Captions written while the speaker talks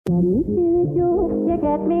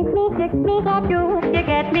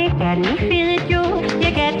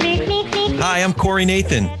Hi, I'm Corey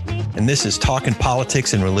Nathan, and this is Talking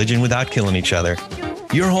Politics and Religion Without Killing Each Other.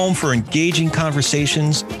 Your home for engaging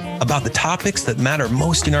conversations about the topics that matter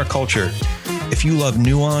most in our culture. If you love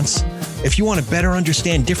nuance, if you want to better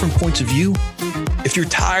understand different points of view, if you're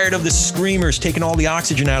tired of the screamers taking all the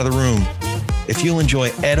oxygen out of the room, if you'll enjoy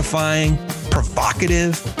edifying,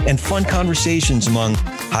 provocative, and fun conversations among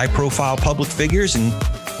high-profile public figures and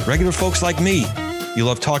regular folks like me, you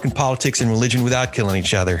love talking politics and religion without killing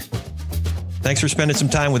each other. Thanks for spending some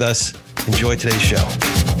time with us. Enjoy today's show.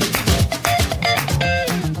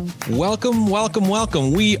 Welcome, welcome,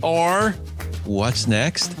 welcome. We are What's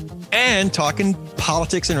Next? And talking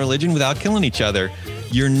politics and religion without killing each other.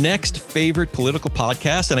 Your next favorite political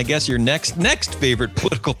podcast, and I guess your next favorite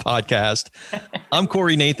political podcast. I'm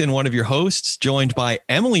Corey Nathan, one of your hosts, joined by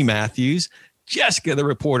Emily Matthews, Jessica the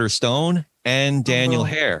Reporter Stone, and Daniel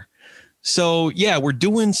Hare. So yeah, we're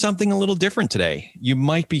doing something a little different today. You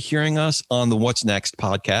might be hearing us on the What's Next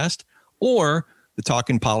podcast or the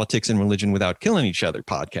Talking Politics and Religion Without Killing Each Other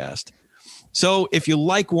podcast. So if you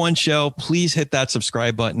like one show, please hit that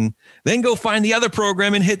subscribe button. Then go find the other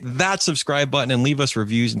program and hit that subscribe button and leave us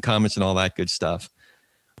reviews and comments and all that good stuff.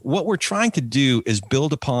 What we're trying to do is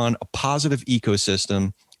build upon a positive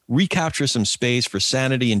ecosystem, recapture some space for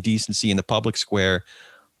sanity and decency in the public square,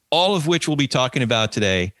 all of which we'll be talking about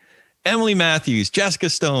today. Emily Matthews, Jessica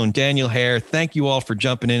Stone, Daniel Hare, thank you all for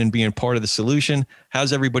jumping in and being part of the solution.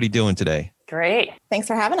 How's everybody doing today? Great. Thanks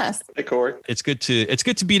for having us. Hey, Corey. It's good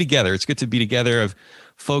to be together. It's good to be together of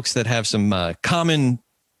folks that have some common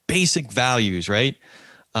basic values, right?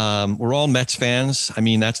 We're all Mets fans. I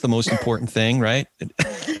mean, that's the most important thing, right?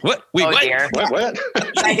 What? Wait, oh, what? Dear. What?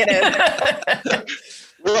 Negative.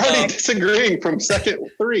 We're already disagreeing from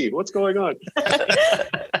second three. What's going on?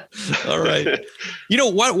 All right. You know,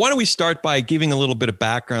 why don't we start by giving a little bit of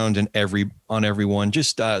background on everyone,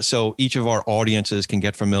 just so each of our audiences can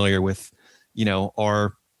get familiar with, you know,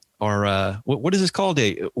 our what is this called?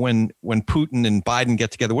 When Putin and Biden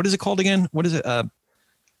get together, what is it called again? What is it? A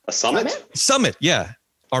summit? Summit. Yeah.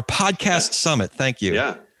 Our podcast summit. Thank you.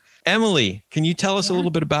 Yeah. Emily, can you tell us a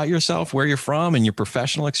little bit about yourself, where you're from and your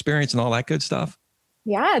professional experience and all that good stuff?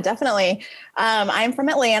 Yeah, definitely. I'm from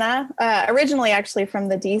Atlanta, originally actually from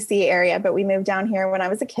the DC area, but we moved down here when I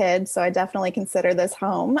was a kid. So I definitely consider this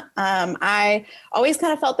home. I always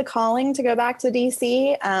kind of felt the calling to go back to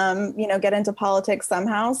DC, get into politics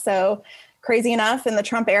somehow. So crazy enough, in the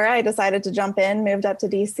Trump era, I decided to jump in, moved up to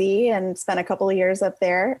DC and spent a couple of years up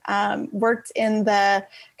there. Worked in the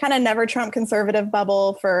kind of never Trump conservative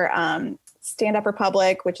bubble for Stand Up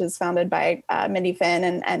Republic, which is founded by Mindy Finn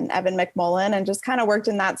and Evan McMullen, and just kind of worked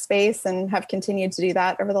in that space and have continued to do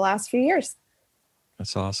that over the last few years.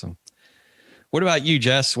 That's awesome. What about you,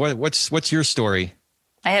 Jess? What's your story?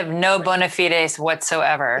 I have no bona fides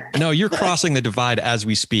whatsoever. No, you're crossing the divide as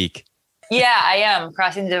we speak. Yeah, I am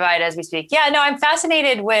crossing the divide as we speak. Yeah, no, I'm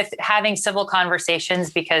fascinated with having civil conversations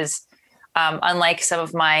because unlike some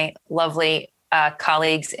of my lovely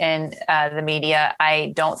colleagues in the media,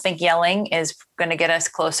 I don't think yelling is going to get us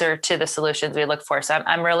closer to the solutions we look for. So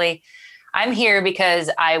I'm here because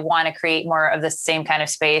I want to create more of the same kind of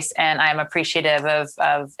space, and I'm appreciative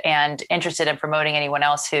of and interested in promoting anyone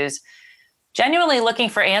else who's genuinely looking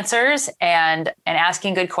for answers and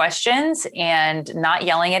asking good questions and not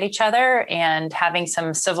yelling at each other and having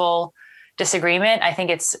some civil disagreement. I think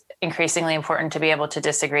it's increasingly important to be able to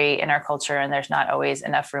disagree in our culture, and there's not always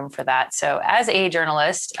enough room for that. So as a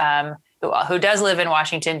journalist who does live in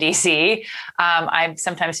Washington, D.C., I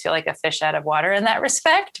sometimes feel like a fish out of water in that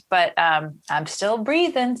respect, but I'm still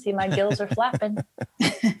breathing. See, my gills are flapping.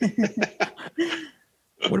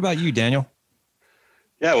 What about you, Daniel?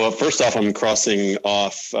 Yeah, well, first off, I'm crossing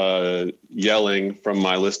off yelling from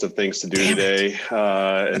my list of things to do today,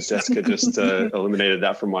 as Jessica just eliminated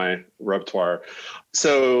that from my repertoire.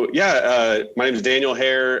 So, my name is Daniel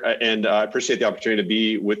Hare, and I appreciate the opportunity to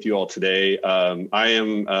be with you all today. I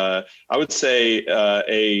am, I would say,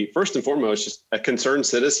 first and foremost, just a concerned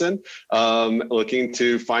citizen looking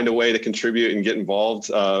to find a way to contribute and get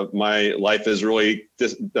involved. My life is really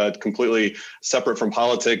completely separate from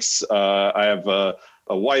politics. I have a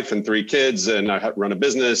wife and 3 kids, and I run a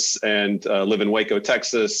business and live in Waco,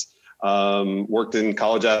 Texas. Worked in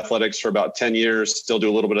college athletics for about 10 years, still do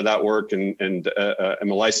a little bit of that work, and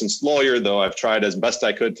I'm a licensed lawyer, though I've tried as best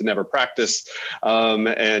I could to never practice.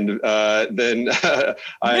 Then I knew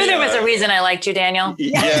there was a reason I liked you, Daniel.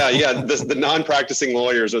 Yeah. The non-practicing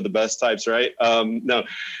lawyers are the best types, right? No.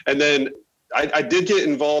 And then I did get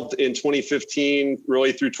involved in 2015,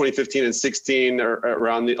 really through 2015 and 16, or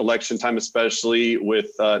around the election time, especially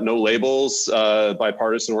with No Labels,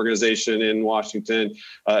 bipartisan organization in Washington,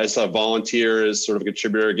 as a volunteer, as sort of a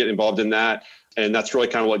contributor, get involved in that. And that's really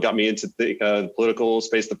kind of what got me into the political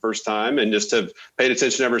space the first time, and just have paid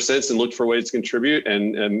attention ever since and looked for ways to contribute,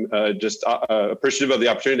 and just appreciative of the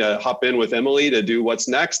opportunity to hop in with Emily to do what's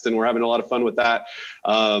next. And we're having a lot of fun with that,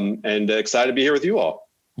 and excited to be here with you all.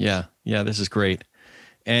 Yeah, this is great.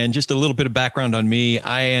 And just a little bit of background on me.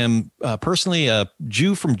 I am personally a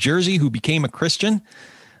Jew from Jersey who became a Christian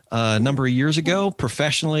a number of years ago.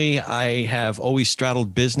 Professionally, I have always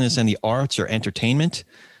straddled business and the arts or entertainment.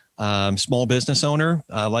 Small business owner,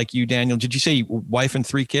 like you, Daniel. Did you say wife and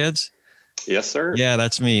 3 kids? Yes, sir. Yeah,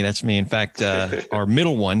 that's me. In fact, our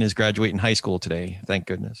middle one is graduating high school today. Thank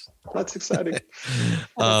goodness. That's exciting.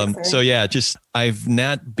 So yeah, I've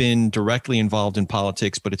not been directly involved in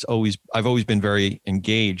politics, but I've always been very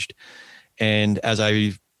engaged. And as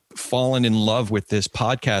I've fallen in love with this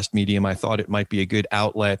podcast medium, I thought it might be a good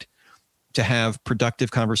outlet to have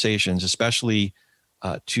productive conversations, especially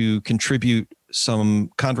to contribute some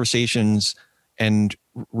conversations and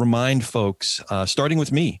remind folks, starting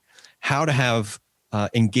with me, how to have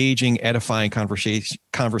engaging, edifying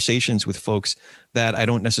conversations with folks that I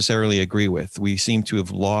don't necessarily agree with. We seem to have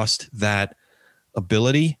lost that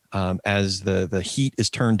ability as the heat is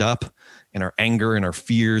turned up, and our anger and our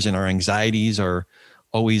fears and our anxieties are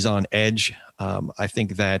always on edge. I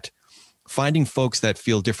think that finding folks that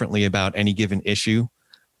feel differently about any given issue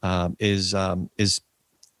is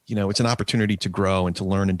it's an opportunity to grow and to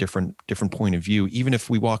learn a different point of view, even if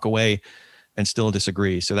we walk away and still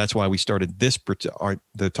disagree. So that's why we started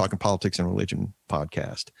the Talking Politics and Religion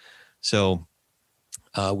podcast. So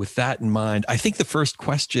with that in mind, I think the first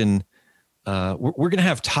question, we're going to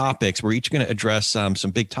have topics. We're each going to address some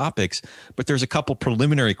big topics, but there's a couple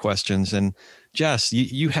preliminary questions. And Jess,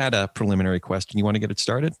 you had a preliminary question. You want to get it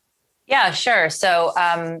started? Yeah, sure. So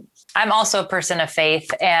I'm also a person of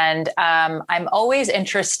faith, and I'm always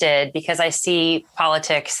interested because I see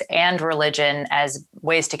politics and religion as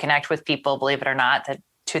ways to connect with people, believe it or not, that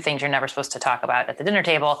 2 things you're never supposed to talk about at the dinner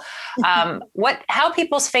table. How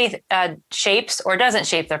people's faith shapes or doesn't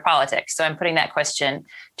shape their politics. So I'm putting that question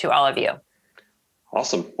to all of you.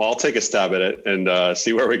 Awesome. Well, I'll take a stab at it and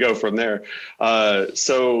see where we go from there.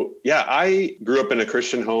 So yeah, I grew up in a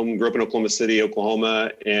Christian home, grew up in Oklahoma City,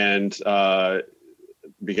 Oklahoma, and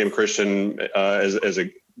became a Christian as a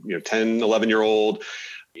 10, 11-year-old.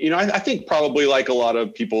 I think probably like a lot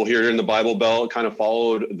of people here in the Bible Belt, kind of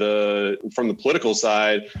followed from the political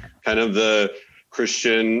side, kind of the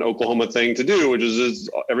Christian Oklahoma thing to do, which is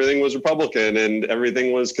everything was Republican and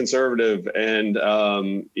everything was conservative. And,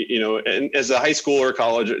 and as a high school or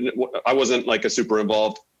college, I wasn't like a super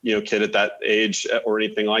involved, kid at that age or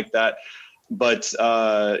anything like that. But,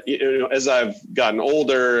 as I've gotten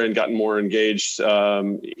older and gotten more engaged,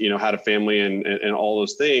 had a family and all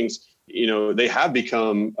those things, they have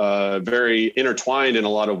become very intertwined in a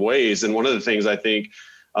lot of ways. And one of the things I think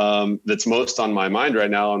that's most on my mind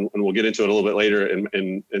right now, and we'll get into it a little bit later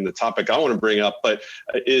in the topic I want to bring up, but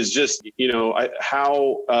is just,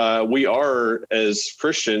 how we are as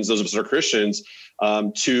Christians, those of us that are Christians,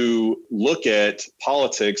 to look at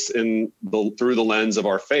politics through the lens of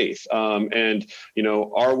our faith.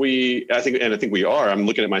 Are we, I think we are, I'm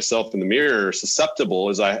looking at myself in the mirror,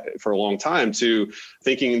 susceptible for a long time to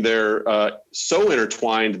thinking they're so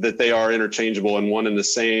intertwined that they are interchangeable and one and the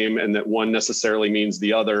same, and that one necessarily means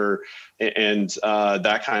the other, and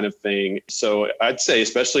that kind of thing. So I'd say,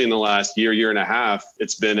 especially in the last year and a half,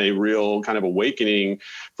 it's been a real kind of awakening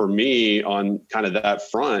for me on kind of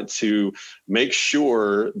that front to make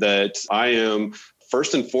sure that I am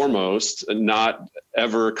first and foremost not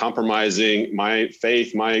ever compromising my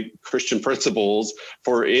faith, my Christian principles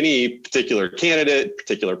for any particular candidate,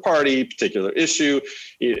 particular party, particular issue,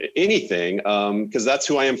 anything, because that's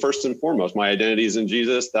who I am first and foremost. My identity is in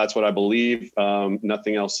Jesus. That's what I believe.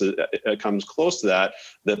 Nothing else comes close to that.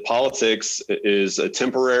 That politics is a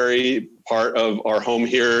temporary part of our home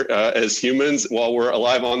here as humans while we're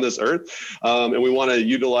alive on this earth. And we want to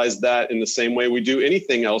utilize that in the same way we do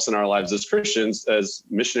anything else in our lives as Christians, as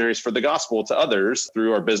missionaries for the gospel to others,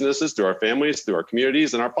 through our businesses, through our families, through our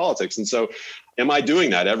communities, and our politics. And so am I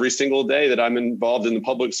doing that every single day that I'm involved in the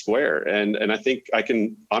public square? And I think I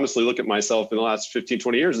can honestly look at myself in the last 15,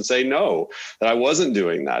 20 years and say, no, that I wasn't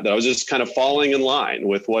doing that I was just kind of falling in line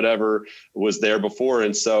with whatever was there before.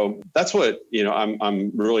 And so that's what,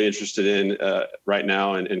 I'm really interested in right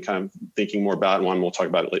now and kind of thinking more about, and we'll talk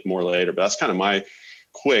about it more later, but that's kind of my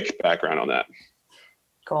quick background on that.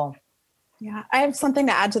 Cool. Yeah, I have something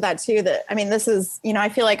to add to that too. That, I mean, this is, I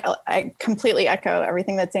feel like I completely echo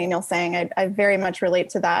everything that Daniel's saying. I very much relate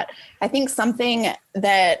to that. I think something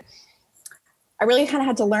that I really kind of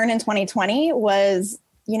had to learn in 2020 was,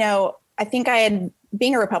 I think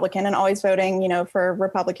being a Republican and always voting, for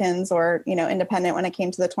Republicans or, independent when it came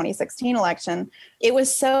to the 2016 election, it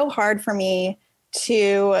was so hard for me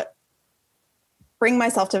to bring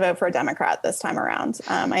myself to vote for a Democrat this time around.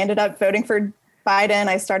 I ended up voting for Biden.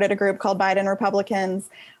 I started a group called Biden Republicans.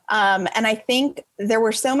 And I think there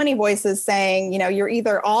were so many voices saying, you're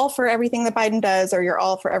either all for everything that Biden does or you're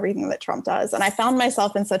all for everything that Trump does. And I found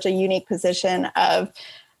myself in such a unique position of,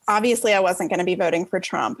 obviously I wasn't going to be voting for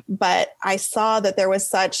Trump, but I saw that there was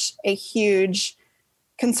such a huge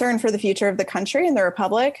concern for the future of the country and the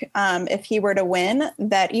republic, if he were to win,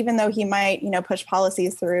 that even though he might, push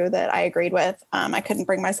policies through that I agreed with, I couldn't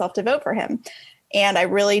bring myself to vote for him. And I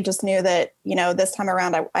really just knew that, this time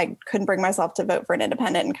around, I couldn't bring myself to vote for an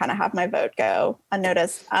independent and kind of have my vote go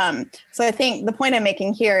unnoticed. So I think the point I'm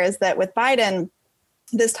making here is that with Biden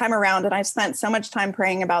this time around, and I've spent so much time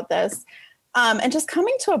praying about this, and just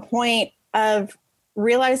coming to a point of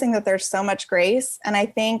realizing that there's so much grace. And I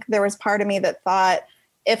think there was part of me that thought,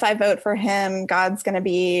 if I vote for him, God's going to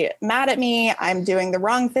be mad at me. I'm doing the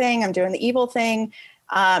wrong thing. I'm doing the evil thing.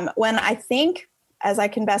 When I think, as I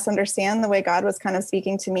can best understand the way God was kind of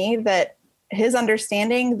speaking to me, that his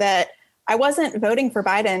understanding that I wasn't voting for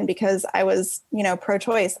Biden because I was,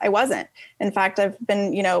 pro-choice. I wasn't. In fact, I've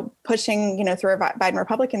been, pushing, through a Biden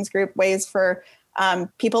Republicans group ways for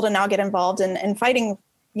people to now get involved in fighting,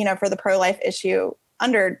 for the pro-life issue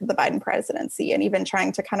under the Biden presidency, and even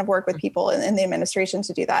trying to kind of work with people in the administration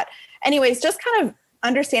to do that. Anyways, just kind of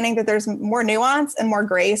understanding that there's more nuance and more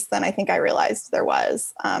grace than I think I realized there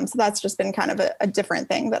was. So that's just been kind of a different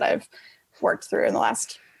thing that I've worked through in the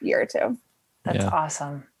last year or two. That's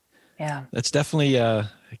awesome. Yeah. That's definitely a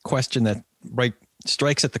question that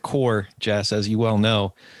strikes at the core, Jess, as you well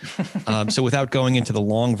know. So without going into the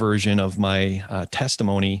long version of my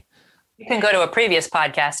testimony, you can go to a previous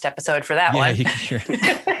podcast episode for that one. You can hear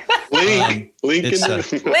Link in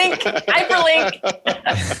link,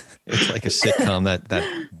 hyperlink. It's like a sitcom,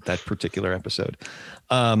 that particular episode.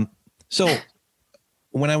 So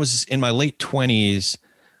when I was in my late 20s,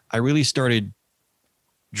 I really started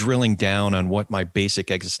drilling down on what my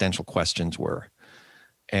basic existential questions were.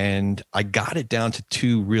 And I got it down to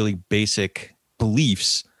two really basic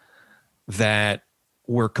beliefs that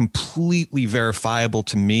were completely verifiable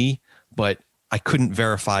to me, but I couldn't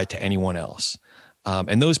verify to anyone else.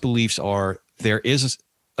 And those beliefs are, there is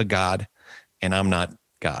a God and I'm not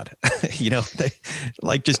God.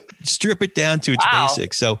 Just strip it down to its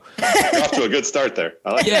basics. So you're off to a good start there.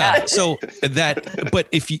 I like that. So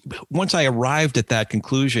but once I arrived at that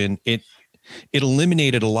conclusion, it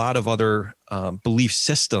eliminated a lot of other belief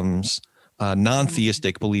systems,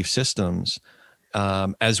 non-theistic belief systems,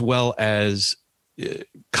 as well as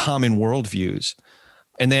common worldviews.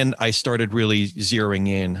 And then I started really zeroing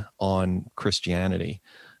in on Christianity,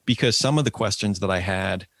 because some of the questions that I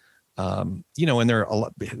had, and there are a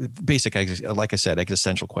lot basic, like I said,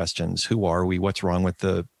 existential questions. Who are we? What's wrong with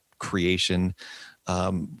the creation?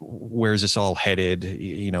 Where's this all headed?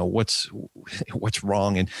 What's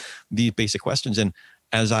wrong? And these basic questions. And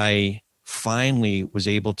as I finally was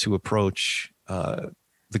able to approach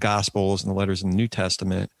the Gospels and the letters in the New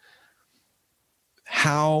Testament,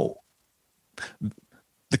 how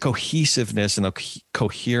the cohesiveness and the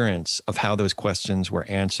coherence of how those questions were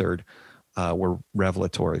answered were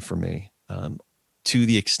revelatory for me, to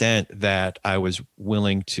the extent that I was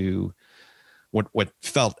willing to, what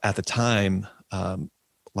felt at the time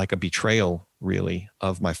like a betrayal, really,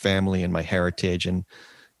 of my family and my heritage and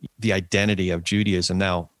the identity of Judaism.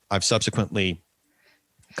 Now, I've subsequently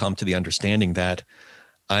come to the understanding that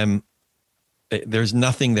there's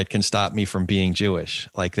nothing that can stop me from being Jewish.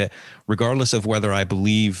 Like that, regardless of whether I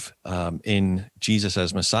believe in Jesus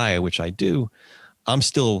as Messiah, which I do, I'm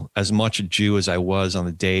still as much a Jew as I was on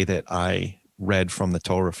the day that I read from the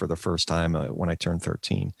Torah for the first time when I turned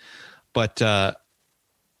 13. But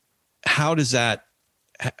how does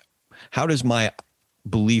my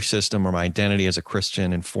belief system or my identity as a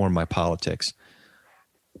Christian inform my politics?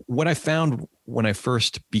 What I found when I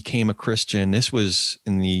first became a Christian, this was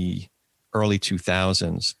in the early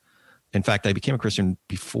 2000s. In fact, I became a Christian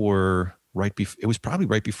it was probably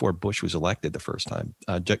right before Bush was elected the first time,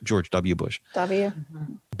 George W. Bush.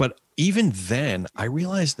 But even then, I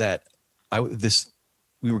realized that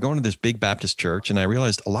we were going to this big Baptist church, and I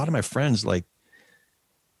realized a lot of my friends,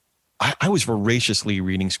 I was voraciously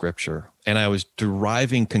reading scripture, and I was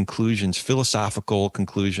deriving conclusions, philosophical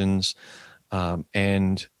conclusions,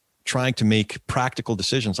 and trying to make practical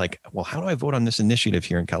decisions like, well, how do I vote on this initiative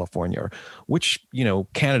here in California? Or which,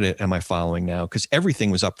 candidate am I following now? Because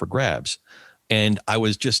everything was up for grabs. And I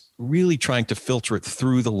was just really trying to filter it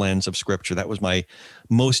through the lens of Scripture. That was my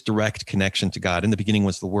most direct connection to God. In the beginning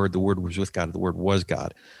was the Word was with God, the Word was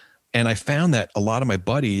God. And I found that a lot of my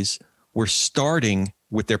buddies were starting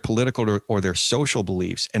with their political or their social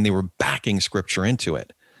beliefs, and they were backing Scripture into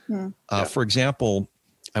it. For example,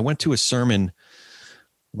 I went to a sermon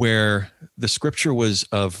where the Scripture was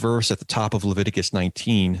a verse at the top of Leviticus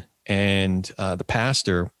 19, and the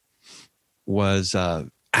pastor was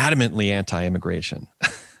adamantly anti-immigration.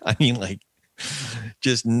 I mean, like,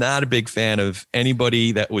 just not a big fan of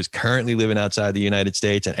anybody that was currently living outside the United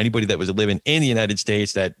States and anybody that was living in the United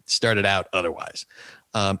States that started out otherwise.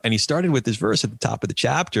 And he started with this verse at the top of the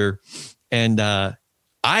chapter. And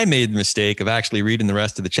I made the mistake of actually reading the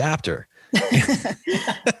rest of the chapter.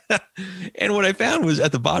 And what I found was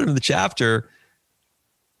at the bottom of the chapter,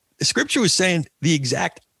 the Scripture was saying the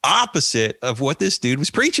exact opposite of what this dude was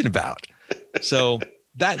preaching about. So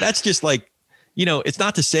that's just like, it's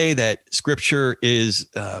not to say that Scripture is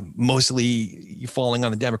mostly falling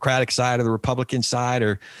on the Democratic side or the Republican side,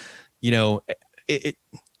 or,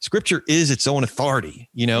 Scripture is its own authority,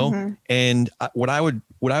 and what I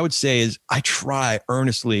would say is I try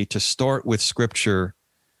earnestly to start with Scripture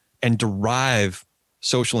and derive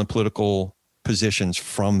social and political positions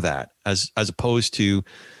from that, as opposed to,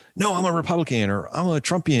 no, I'm a Republican or I'm a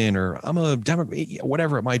Trumpian or I'm a Democrat,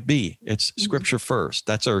 whatever it might be. It's Scripture first.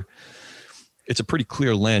 It's a pretty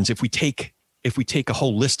clear lens. If we take a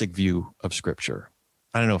holistic view of Scripture,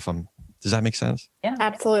 I don't know does that make sense? Yeah,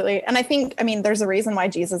 absolutely. And I think, there's a reason why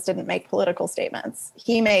Jesus didn't make political statements.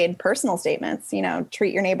 He made personal statements,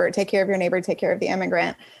 treat your neighbor, take care of your neighbor, take care of the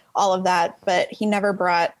immigrant, all of that. But he never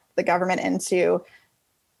brought the government into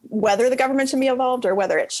whether the government should be involved or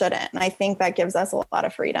whether it shouldn't. And I think that gives us a lot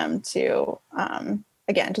of freedom to,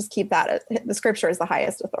 again, just keep that. The Scripture is the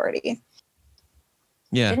highest authority.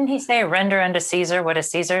 Yeah. Didn't he say render unto Caesar what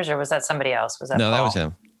is Caesar's, or was that somebody else? Was that No, Paul? that was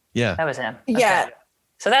him. Yeah. That was him. Okay. Yeah.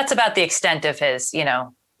 So that's about the extent of his,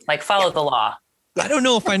 follow the law. I don't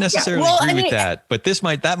know if I necessarily agree with that, but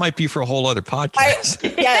that might be for a whole other podcast.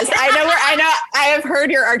 I have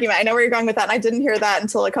heard your argument. I know where you're going with that. And I didn't hear that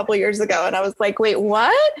until a couple of years ago. And I was like, wait,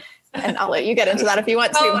 what? And I'll let you get into that if you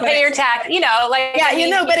want to. But your tax, but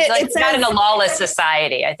it's not in a lawless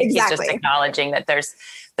society. I think he's just acknowledging that there's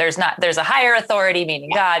a higher authority,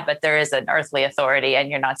 meaning God, but there is an earthly authority, and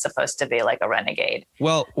you're not supposed to be like a renegade.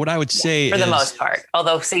 Well, what I would say for the most part,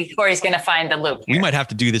 although Corey's going to find the loop here. We might have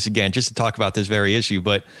to do this again just to talk about this very issue.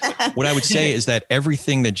 But what I would say is that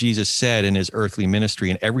everything that Jesus said in his earthly ministry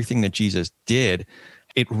and everything that Jesus did,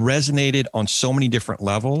 it resonated on so many different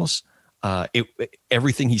levels.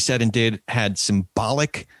 Everything he said and did had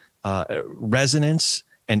symbolic resonance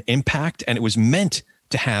and impact, and it was meant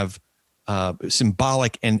to have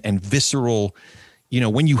symbolic and visceral,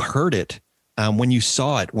 when you heard it, when you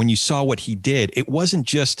saw it, when you saw what he did, it wasn't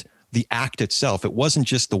just the act itself. It wasn't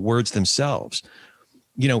just the words themselves.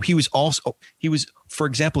 He was often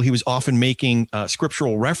making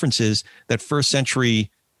scriptural references that first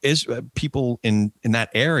century people in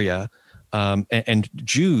that area and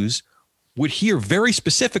Jews would hear very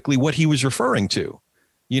specifically what he was referring to,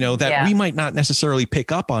 we might not necessarily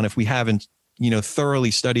pick up on if we haven't,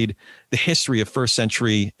 thoroughly studied the history of first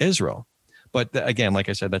century Israel. But again, like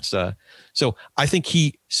I said, that's so I think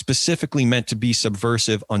he specifically meant to be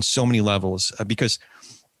subversive on so many levels because,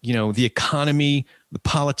 the economy, the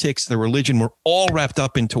politics, the religion were all wrapped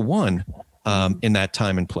up into one in that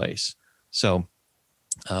time and place. So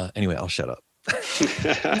anyway, I'll shut up. Let's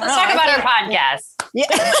talk about our podcast. Yeah.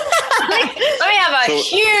 Let me have a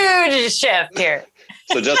huge shift here.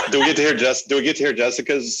 So do we get to hear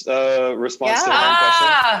Jessica's response to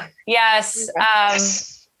that question? Yes.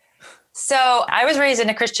 Yes. So I was raised in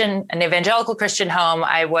an evangelical Christian home.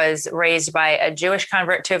 I was raised by a Jewish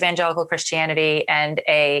convert to evangelical Christianity and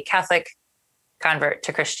a Catholic convert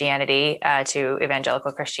to Christianity, to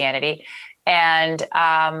evangelical Christianity. And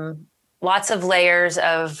lots of layers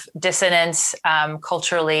of dissonance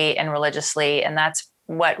culturally and religiously. And that's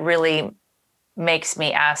what really makes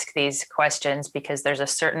me ask these questions, because there's a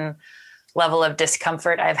certain level of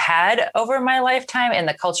discomfort I've had over my lifetime in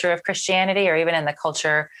the culture of Christianity, or even in the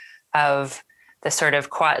culture of the sort of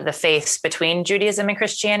the faiths between Judaism and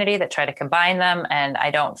Christianity that try to combine them. And I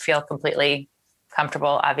don't feel completely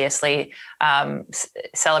comfortable, obviously,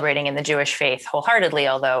 celebrating in the Jewish faith wholeheartedly,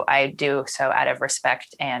 although I do so out of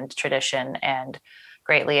respect and tradition and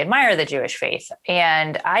greatly admire the Jewish faith.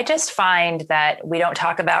 And I just find that we don't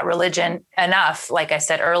talk about religion enough. Like I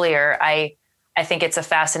said earlier, I I think it's a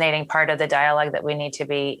fascinating part of the dialogue that we need to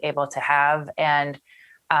be able to have. And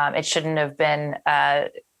it shouldn't have been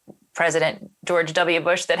President George W.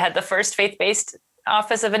 Bush that had the first faith-based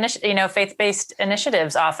office of faith-based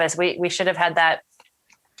initiatives office. We should have had that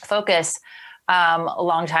focus a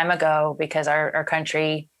long time ago, because our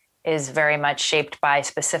country is very much shaped by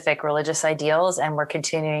specific religious ideals, and we're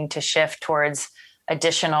continuing to shift towards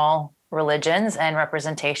additional religions and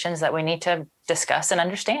representations that we need to discuss and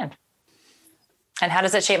understand. And how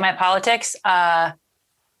does it shape my politics?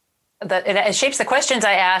 It shapes the questions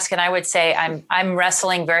I ask, and I would say I'm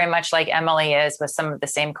wrestling very much like Emily is with some of the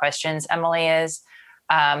same questions Emily is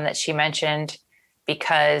that she mentioned,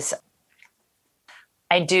 because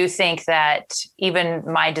I do think that even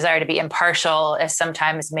my desire to be impartial has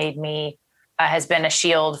sometimes made me has been a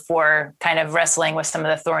shield for kind of wrestling with some of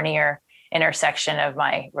the thornier intersection of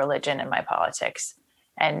my religion and my politics.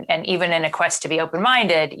 And even in a quest to be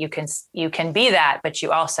open-minded, you can be that, but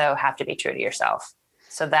you also have to be true to yourself.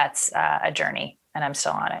 So that's a journey, and I'm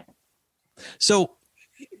still on it. So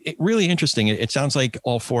really interesting. It sounds like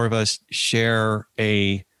all four of us share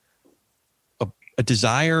a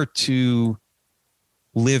desire to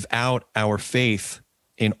live out our faith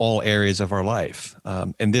in all areas of our life.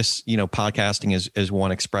 And this, podcasting is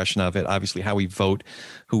one expression of it. Obviously, how we vote,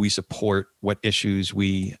 who we support, what issues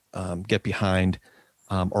we get behind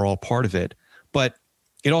are all part of it. But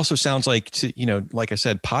it also sounds like, like I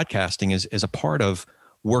said, podcasting is a part of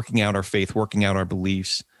working out our faith, working out our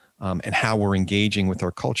beliefs, and how we're engaging with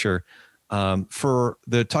our culture. For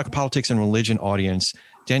the Talk Politics and Religion audience,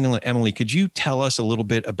 Daniel and Emily, could you tell us a little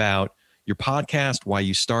bit about your podcast, why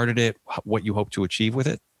you started it, what you hope to achieve with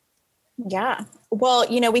it? Yeah. Well,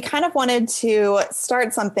 we kind of wanted to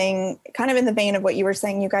start something kind of in the vein of what you were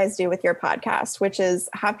saying you guys do with your podcast, which is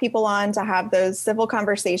have people on to have those civil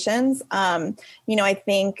conversations. I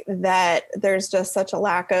think that there's just such a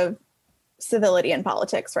lack of civility in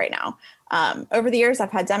politics right now. Over the years,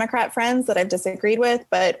 I've had Democrat friends that I've disagreed with,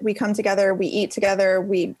 but we come together, we eat together,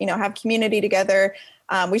 we, have community together,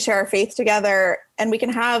 we share our faith together, and we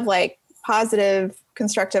can have positive,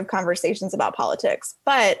 constructive conversations about politics.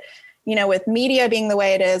 But, with media being the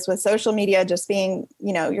way it is, with social media just being,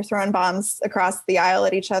 you're throwing bombs across the aisle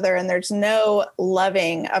at each other, and there's no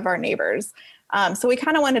loving of our neighbors. So we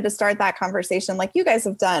kind of wanted to start that conversation like you guys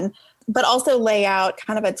have done, but also lay out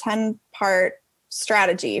kind of a 10-part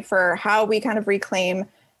strategy for how we kind of reclaim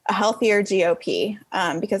a healthier GOP,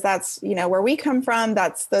 because that's, where we come from.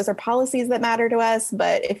 Those are policies that matter to us.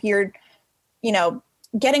 But if you're,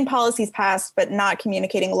 getting policies passed, but not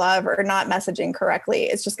communicating love or not messaging correctly,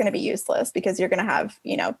 it's just going to be useless, because you're going to have,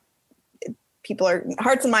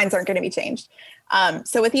 hearts and minds aren't going to be changed.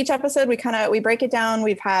 So with each episode, we break it down.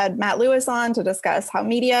 We've had Matt Lewis on to discuss how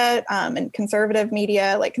media and conservative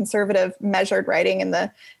media, like conservative measured writing in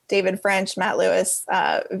the David French, Matt Lewis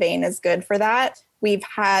vein is good for that. We've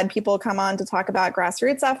had people come on to talk about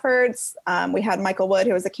grassroots efforts. We had Michael Wood,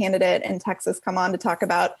 who was a candidate in Texas, come on to talk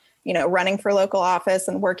about running for local office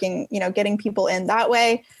and working, getting people in that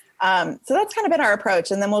way. So that's kind of been our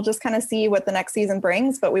approach. And then we'll just kind of see what the next season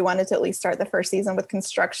brings. But we wanted to at least start the first season with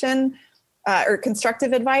constructive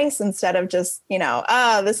advice instead of just,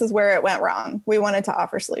 this is where it went wrong. We wanted to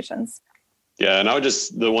offer solutions. Yeah. And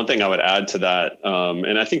the one thing I would add to that,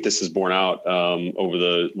 and I think this is borne out over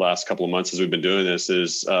the last couple of months as we've been doing this,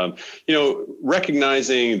 is,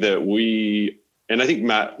 recognizing that and I think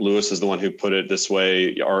Matt Lewis is the one who put it this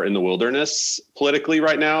way, are in the wilderness politically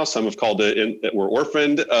right now. Some have called it that we're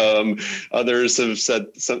orphaned. Others have said,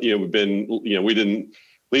 we didn't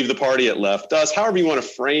leave the party, it left us. However you want to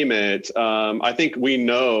frame it, I think we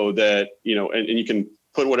know that, and you can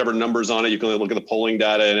put whatever numbers on it. You can look at the polling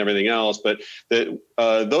data and everything else, but that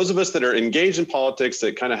those of us that are engaged in politics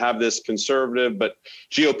that kind of have this conservative but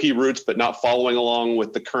GOP roots, but not following along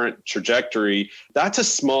with the current trajectory, that's a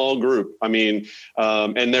small group. I mean,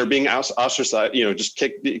 and they're being ostracized, just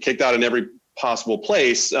kicked out in every possible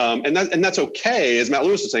place. And that's okay. As Matt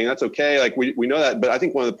Lewis was saying, that's okay. Like we know that, but I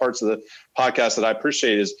think one of the parts of the podcast that I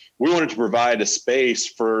appreciate is we wanted to provide a space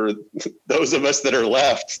for those of us that are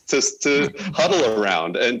left to huddle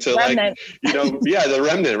around and to remnant. The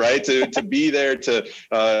remnant, right? To be there, to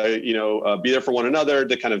be there for one another,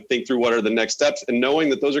 to kind of think through what are the next steps, and knowing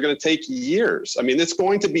that those are going to take years. I mean, it's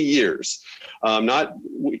going to be years, not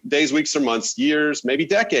days, weeks, or months, years, maybe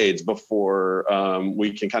decades before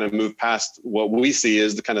we can kind of move past what we see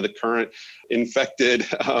as the kind of the current infected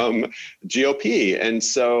GOP. And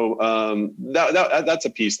so that's a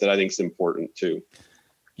piece that I think is important too.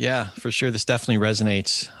 Yeah, for sure. This definitely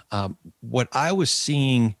resonates. What I was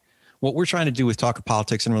seeing, what we're trying to do with Talk of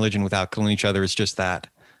Politics and Religion without killing each other is just that.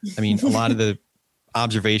 I mean, a lot of the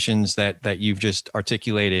observations that you've just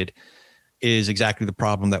articulated is exactly the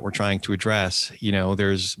problem that we're trying to address. You know,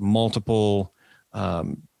 there's multiple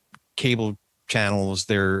cable channels.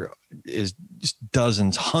 There is just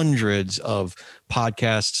dozens, hundreds of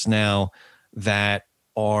podcasts now that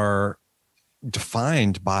are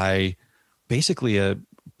defined by basically a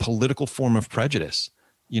political form of prejudice.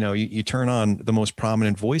 You know, you turn on the most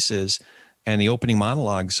prominent voices and the opening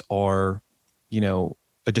monologues are, you know,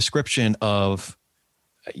 a description of,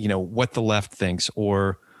 you know, what the left thinks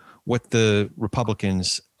or what the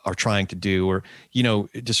Republicans are trying to do, or, you know,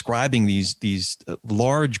 describing these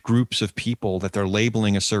large groups of people that they're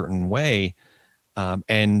labeling a certain way,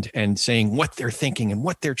 and saying what they're thinking and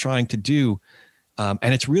what they're trying to do.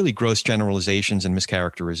 And it's really gross generalizations and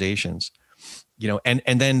mischaracterizations, you know,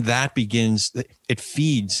 and then that begins, it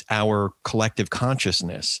feeds our collective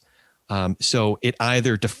consciousness. So it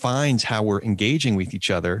either defines how we're engaging with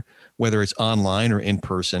each other, whether it's online or in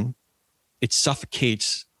person. It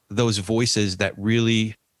suffocates those voices that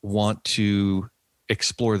really want to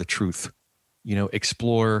explore the truth, you know,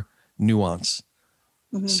 explore nuance.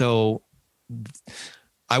 Mm-hmm. So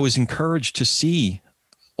I was encouraged to see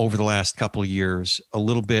over the last couple of years a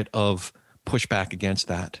little bit of pushback against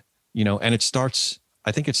that, you know, and I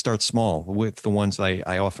think it starts small with the ones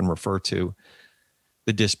I often refer to,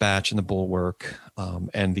 the Dispatch and the Bulwark,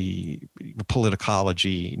 and the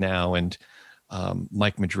Politicology now, and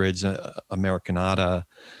Mike Madrid's Americanata.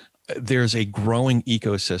 There's a growing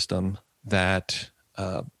ecosystem that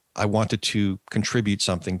I wanted to contribute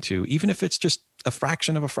something to, even if it's just a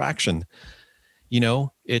fraction of a fraction. You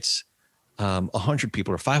know, it's 100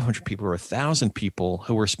 people or 500 people or 1,000 people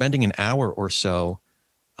who are spending an hour or so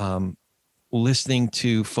listening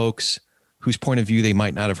to folks whose point of view they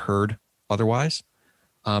might not have heard otherwise.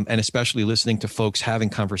 And especially listening to folks having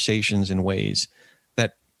conversations in ways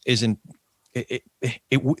that isn't,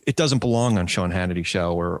 it doesn't belong on Sean Hannity's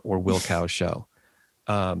show or Will Cow's show.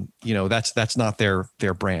 You know, that's not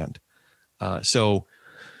their brand. So,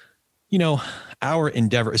 you know, our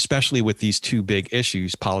endeavor, especially with these two big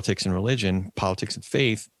issues, politics and religion, politics and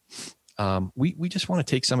faith, we just want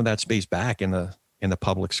to take some of that space back in the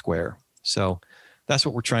public square. So that's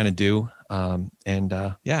what we're trying to do.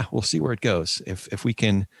 Yeah, we'll see where it goes. If we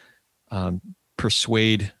can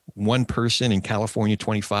persuade one person in California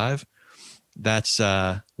 25, that's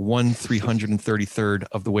 1/333rd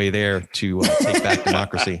of the way there to take back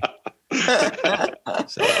democracy.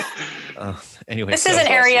 So, anyway, this is an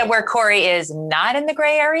area where Corey is not in the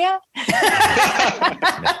gray area.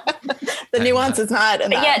 The nuance is not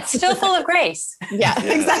in that. Yet still full of grace. Yeah,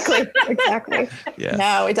 exactly. Yeah.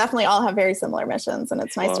 No, we definitely all have very similar missions, and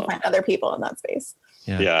it's nice to find other people in that space.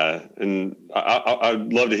 Yeah. And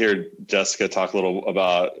I'd love to hear Jessica talk a little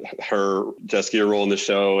about your role in the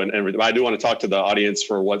show and everything. I do want to talk to the audience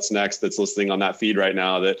for what's next that's listening on that feed right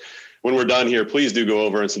now, that when we're done here, please do go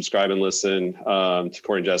over and subscribe and listen to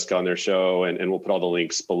Corey and Jessica on their show. And we'll put all the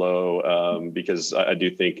links below because I do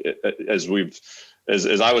think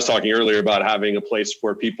as I was talking earlier about having a place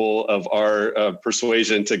for people of our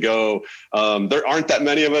persuasion to go, there aren't that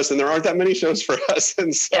many of us and there aren't that many shows for us.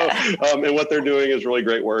 And so, and what they're doing is really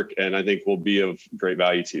great work and I think will be of great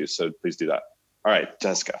value to you. So please do that. All right,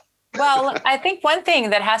 Jessica. Well, I think one thing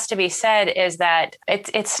that has to be said is that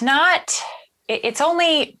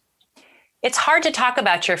it's hard to talk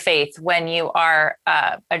about your faith when you are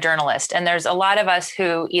a journalist. And there's a lot of us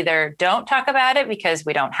who either don't talk about it because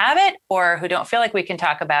we don't have it, or who don't feel like we can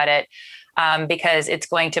talk about it because it's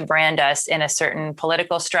going to brand us in a certain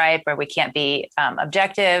political stripe, or we can't be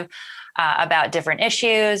objective about different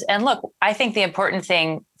issues. And look, I think the important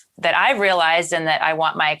thing that I've realized and that I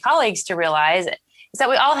want my colleagues to realize is that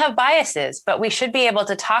we all have biases, but we should be able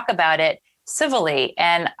to talk about it civilly.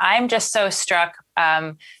 And I'm just so struck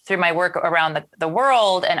through my work around the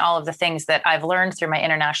world and all of the things that I've learned through my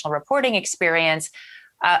international reporting experience,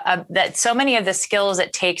 that so many of the skills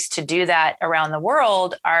it takes to do that around the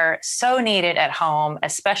world are so needed at home,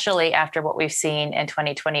 especially after what we've seen in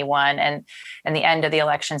 2021 and the end of the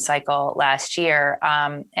election cycle last year.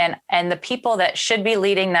 And the people that should be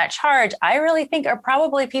leading that charge, I really think are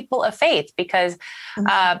probably people of faith, because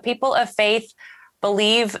people of faith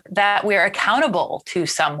believe that we're accountable to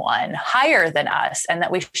someone higher than us and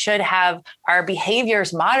that we should have our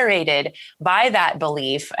behaviors moderated by that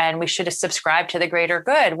belief and we should subscribe to the greater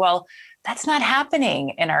good. Well, that's not happening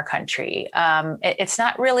in our country. It's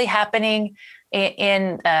not really happening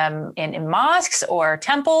in mosques or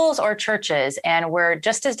temples or churches. And we're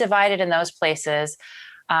just as divided in those places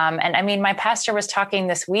And I mean, my pastor was talking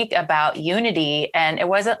this week about unity, and it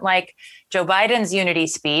wasn't like Joe Biden's unity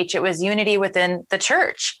speech. It was unity within the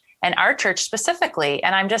church and our church specifically.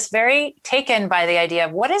 And I'm just very taken by the idea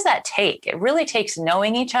of what does that take? It really takes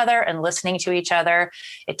knowing each other and listening to each other.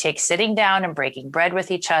 It takes sitting down and breaking bread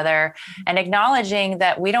with each other and acknowledging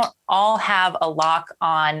that we don't all have a lock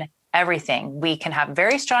on everything. We can have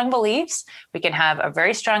very strong beliefs. We can have a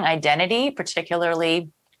very strong identity,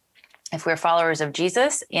 particularly if we're followers of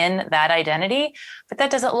Jesus in that identity, but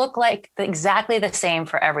that doesn't look like exactly the same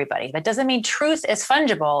for everybody. That doesn't mean truth is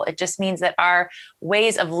fungible. It just means that our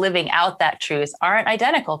ways of living out that truth aren't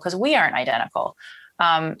identical because we aren't identical.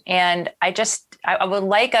 And I would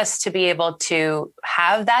like us to be able to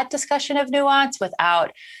have that discussion of nuance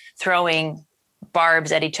without throwing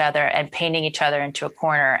barbs at each other and painting each other into a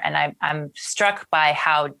corner. And I'm struck by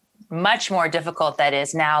how much more difficult that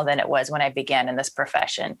is now than it was when I began in this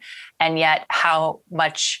profession. And yet how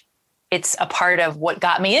much it's a part of what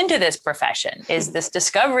got me into this profession is this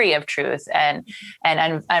discovery of truth and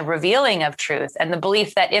revealing of truth, and the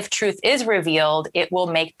belief that if truth is revealed, it will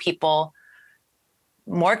make people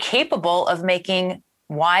more capable of making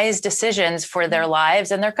wise decisions for their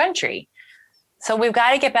lives and their country. So we've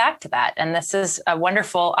got to get back to that. And this is a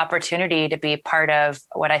wonderful opportunity to be part of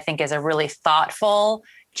what I think is a really thoughtful,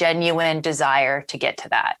 genuine desire to get to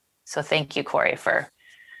that. So thank you, Corey, for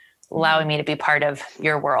allowing me to be part of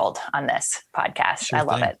your world on this podcast. Sure I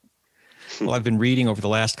love it. Well, I've been reading over the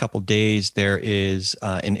last couple of days, there is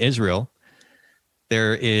in Israel,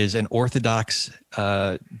 there is an Orthodox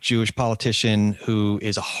Jewish politician who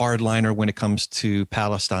is a hardliner when it comes to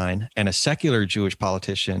Palestine, and a secular Jewish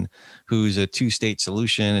politician who's a two-state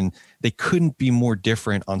solution. And they couldn't be more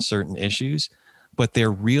different on certain issues, but they're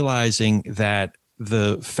realizing that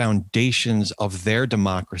the foundations of their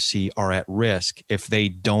democracy are at risk if they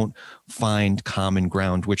don't find common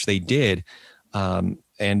ground, which they did.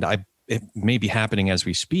 It may be happening as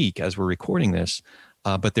we speak, as we're recording this,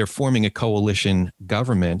 but they're forming a coalition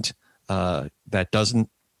government that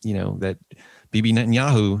doesn't, that Bibi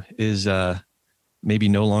Netanyahu is maybe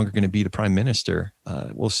no longer going to be the prime minister.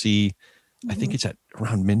 We'll see. I think it's at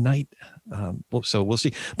around midnight. So we'll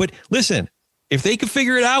see. But listen, if they could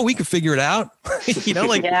figure it out, we could figure it out.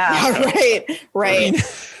 Right. I mean,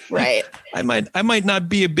 right. I might not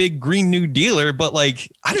be a big Green New Dealer, but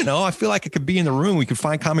I don't know. I feel like I could be in the room. We could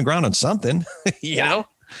find common ground on something, you know?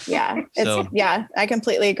 Yeah. I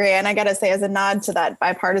completely agree. And I got to say, as a nod to that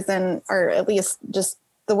bipartisan, or at least just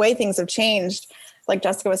the way things have changed, like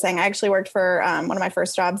Jessica was saying, I actually worked for one of my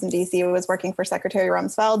first jobs in DC. Was working for Secretary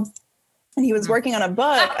Rumsfeld. And he was working on a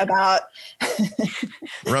book about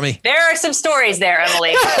Rummy. There are some stories there,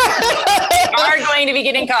 Emily. We are going to be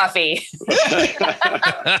getting coffee. He's hilarious.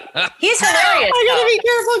 I gotta be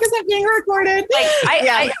careful because I'm being recorded. But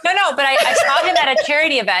I saw him at a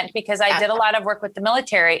charity event because I did a lot of work with the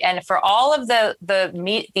military, and for all of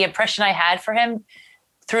the impression I had for him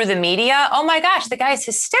through the media, oh my gosh, the guy's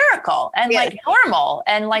hysterical and normal,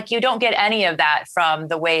 and you don't get any of that from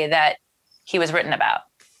the way that he was written about.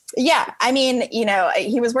 Yeah. I mean,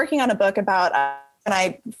 he was working on a book about, when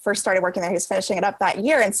I first started working there, he was finishing it up that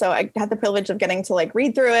year. And so I had the privilege of getting to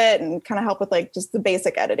read through it and kind of help with just the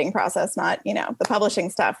basic editing process, not, the publishing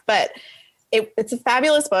stuff. But it's a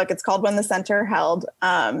fabulous book. It's called When the Center Held.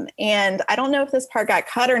 And I don't know if this part got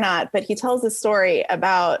cut or not, but he tells a story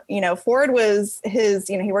about, Ford was his,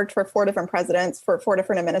 he worked for 4 different presidents for 4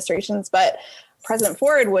 different administrations, but President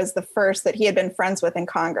Ford was the first that he had been friends with in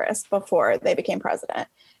Congress before they became president.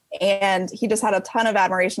 And he just had a ton of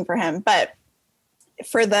admiration for him. But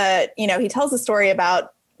for he tells a story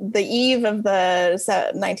about the eve of the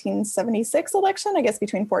 1976 election, I guess,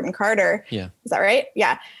 between Ford and Carter. Yeah. Is that right?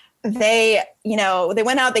 Yeah. They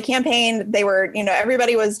went out, they campaigned, they were,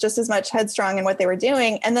 everybody was just as much headstrong in what they were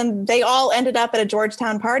doing. And then they all ended up at a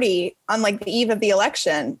Georgetown party on the eve of the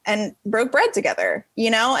election and broke bread together,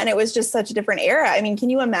 and it was just such a different era. I mean, can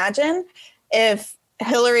you imagine if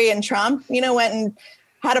Hillary and Trump, went and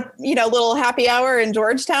had a, little happy hour in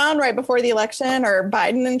Georgetown right before the election, or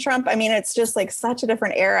Biden and Trump? I mean, it's just such a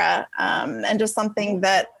different era, and just something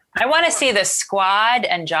that I want to see the Squad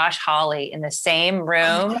and Josh Hawley in the same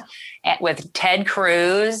room with Ted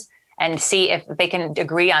Cruz and see if they can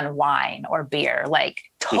agree on wine or beer.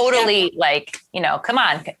 Totally, come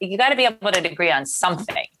on, you got to be able to agree on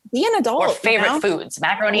something. Be an adult. Or favorite foods,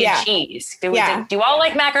 macaroni and cheese. Do you all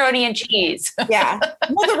like macaroni and cheese? Yeah.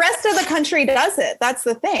 Well, the rest of the country does it. That's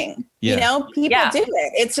the thing. Yeah. People do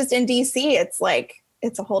it. It's just in DC,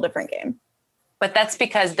 it's a whole different game. But that's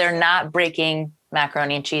because they're not breaking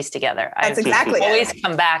macaroni and cheese together. That's exactly always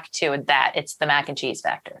come back to that. It's the mac and cheese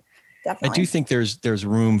factor. Definitely. I do think there's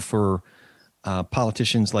room for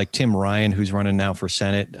politicians like Tim Ryan, who's running now for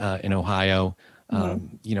Senate in Ohio,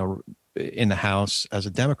 in the House as a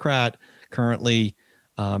Democrat currently.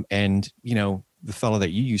 And, the fellow that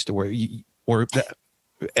you used to work,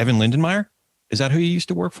 Evan Lindenmeyer, is that who you used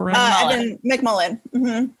to work for? Evan McMullen.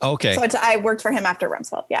 Mm-hmm. Okay. So I worked for him after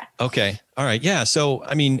Rumsfeld. Yeah. Okay. All right. Yeah. So,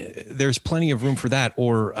 there's plenty of room for that.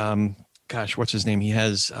 Or, what's his name? He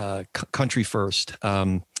has Country First.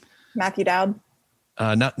 Matthew Dowd.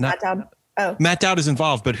 Not Matt Dowd. Oh, Matt Dowd is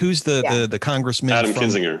involved, but who's the congressman? Adam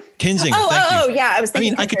Kinzinger. Kinzinger. Oh, yeah. I was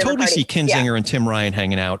thinking. I could totally see Kinzinger and Tim Ryan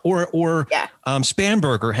hanging out, or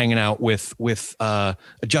Spanberger hanging out with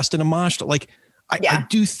Justin Amash. Like, I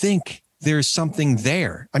do think there's something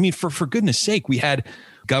there. I mean, for goodness sake, we had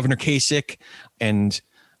Governor Kasich and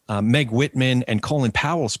Meg Whitman and Colin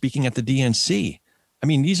Powell speaking at the DNC. I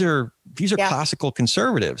mean, these are classical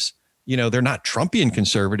conservatives. They're not Trumpian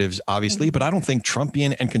conservatives, obviously, but I don't think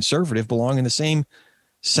Trumpian and conservative belong in the same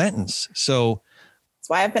sentence. So that's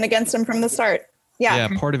why I've been against them from the start. Yeah.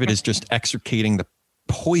 Yeah. Part of it is just extricating the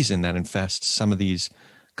poison that infests some of these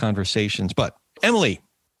conversations. But Emily.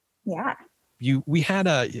 Yeah.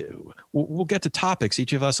 We'll get to topics.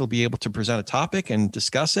 Each of us will be able to present a topic and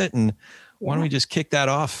discuss it. And why don't we just kick that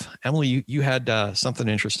off? Emily, you had something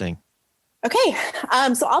interesting. Okay.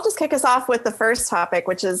 So I'll just kick us off with the first topic,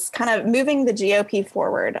 which is kind of moving the GOP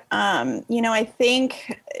forward. I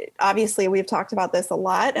think obviously we've talked about this a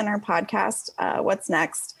lot in our podcast, What's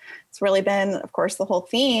Next? It's really been, of course, the whole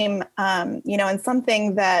theme, and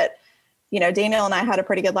something that, Daniel and I had a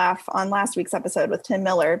pretty good laugh on last week's episode with Tim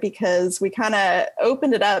Miller, because we kind of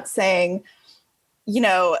opened it up saying,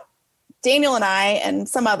 Daniel and I and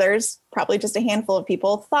some others, probably just a handful of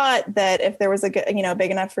people, thought that if there was a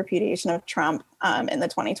big enough repudiation of Trump in the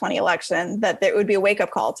 2020 election, that there would be a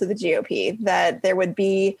wake-up call to the GOP, that there would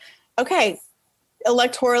be, okay,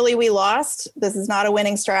 electorally we lost. This is not a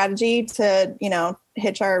winning strategy to,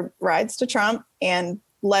 hitch our rides to Trump, and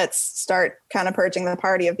let's start kind of purging the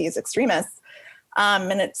party of these extremists.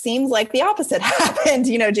 And it seems like the opposite happened.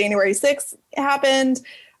 January 6th happened.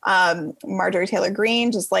 Marjorie Taylor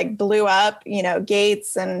Greene just like blew up,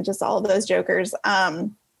 Gates and just all of those jokers.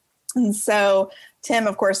 And so Tim,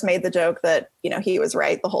 of course, made the joke that, he was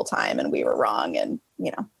right the whole time and we were wrong. And,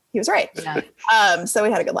 he was right. Yeah. So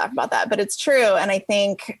we had a good laugh about that, but it's true. And I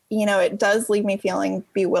think, it does leave me feeling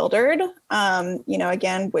bewildered,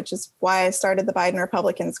 again, which is why I started the Biden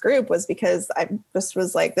Republicans group, was because I just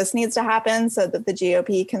was like, this needs to happen so that the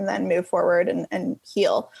GOP can then move forward and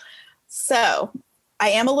heal. So I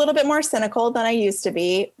am a little bit more cynical than I used to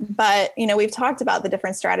be, but, we've talked about the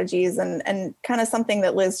different strategies, and kind of something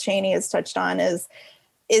that Liz Cheney has touched on is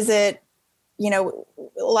it,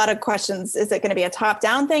 a lot of questions. Is it going to be a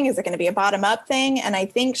top-down thing? Is it going to be a bottom-up thing? And I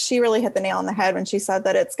think she really hit the nail on the head when she said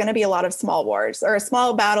that it's going to be a lot of small wars, or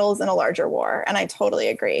small battles in a larger war. And I totally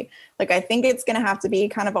agree. Like, I think it's going to have to be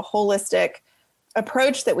kind of a holistic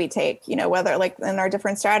approach that we take, whether like in our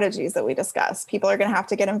different strategies that we discuss. People are going to have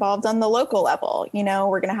to get involved on the local level.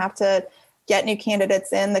 We're going to have to get new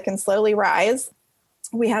candidates in that can slowly rise.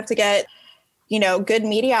 We have to get, good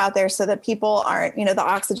media out there so that people aren't, the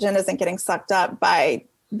oxygen isn't getting sucked up by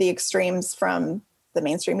the extremes from the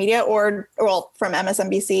mainstream media or from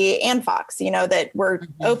MSNBC and Fox, that we're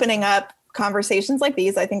opening up conversations like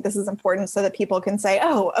these. I think this is important so that people can say,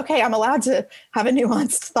 oh, okay, I'm allowed to have a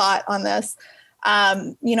nuanced thought on this.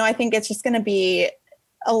 I think it's just going to be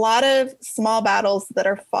a lot of small battles that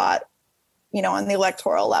are fought, on the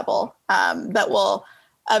electoral level, that will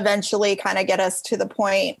eventually kind of get us to the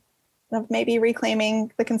point of maybe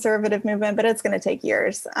reclaiming the conservative movement, but it's going to take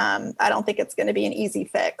years. I don't think it's going to be an easy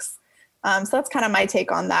fix. So that's kind of my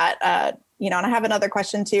take on that. And I have another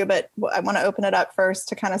question too, but I want to open it up first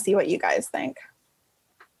to kind of see what you guys think.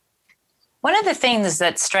 One of the things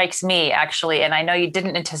that strikes me, actually, and I know you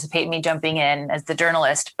didn't anticipate me jumping in as the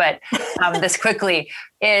journalist, but this quickly,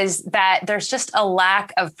 is that there's just a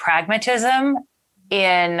lack of pragmatism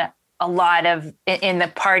in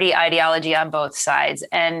the party ideology on both sides.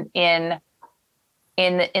 And in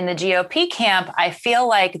the GOP camp, I feel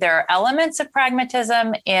like there are elements of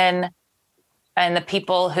pragmatism in the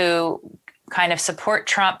people who kind of support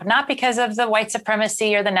Trump, not because of the white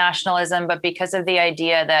supremacy or the nationalism, but because of the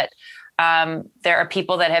idea that there are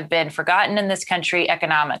people that have been forgotten in this country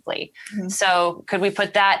economically. Mm-hmm. So could we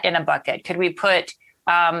put that in a bucket? Could we put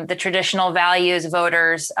the traditional values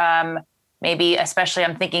voters, maybe especially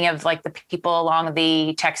I'm thinking of like the people along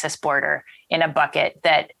the Texas border, in a bucket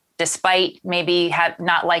that, despite maybe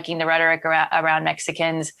not liking the rhetoric around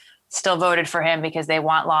Mexicans, still voted for him because they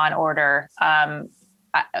want law and order.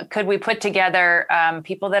 could we put together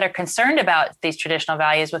people that are concerned about these traditional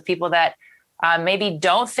values with people that maybe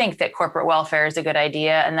don't think that corporate welfare is a good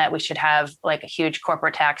idea and that we should have like a huge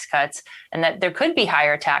corporate tax cuts and that there could be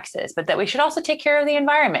higher taxes, but that we should also take care of the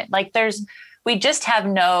environment. Like we just have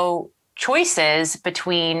no choices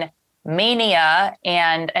between mania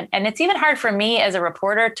and it's even hard for me as a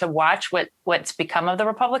reporter to watch what's become of the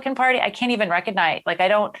Republican Party. I can't even recognize, like, I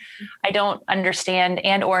don't understand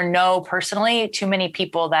and or know personally too many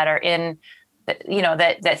people that are in,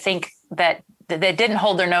 that think that didn't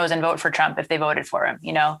hold their nose and vote for Trump if they voted for him,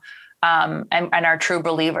 and are true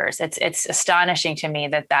believers. It's astonishing to me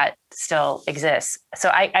that still exists. So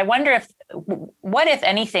I wonder what, if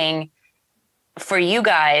anything, for you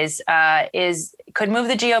guys could move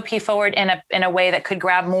the GOP forward in a way that could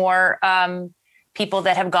grab more people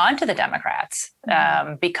that have gone to the Democrats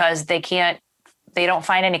because they don't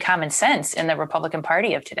find any common sense in the Republican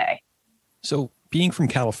Party of today. So being from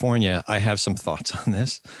California, I have some thoughts on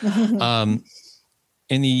this.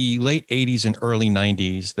 In the late 80s and early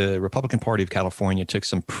 90s, the Republican Party of California took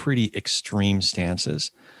some pretty extreme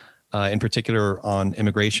stances, in particular on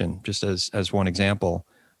immigration, just as one example.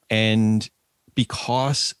 And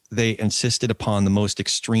because they insisted upon the most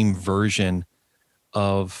extreme version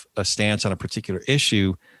of a stance on a particular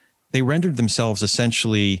issue, they rendered themselves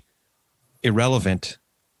essentially irrelevant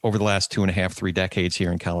over the last 2.5, 3 decades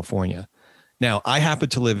here in California. Now, I happen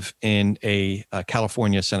to live in a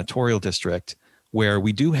California senatorial district where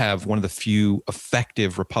we do have one of the few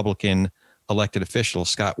effective Republican elected officials,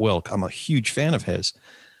 Scott Wilk. I'm a huge fan of his.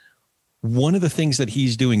 One of the things that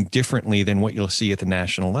he's doing differently than what you'll see at the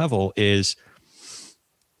national level is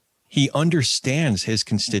he understands his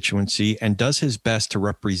constituency and does his best to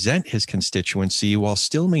represent his constituency while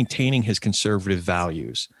still maintaining his conservative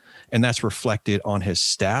values. And that's reflected on his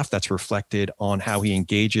staff. That's reflected on how he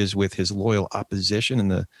engages with his loyal opposition in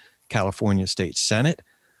the California State Senate.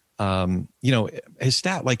 His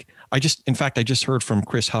staff, I just heard from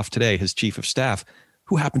Chris Huff today, his chief of staff,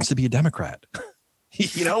 who happens to be a Democrat.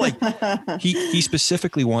 He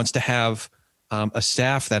specifically wants to have a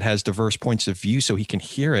staff that has diverse points of view so he can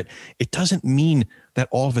hear it. It doesn't mean that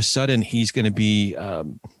all of a sudden he's going to be,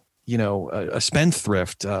 a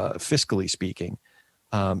spendthrift, fiscally speaking.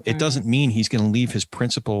 It doesn't mean he's going to leave his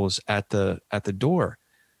principles at the door.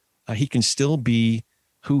 He can still be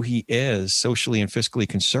who he is, socially and fiscally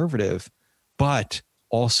conservative, but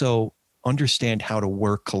also understand how to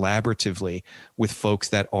work collaboratively with folks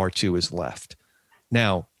that are to his left.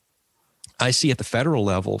 Now, I see at the federal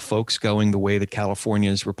level folks going the way that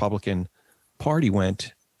California's Republican Party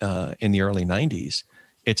went in the early 90s.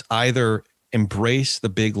 It's either embrace the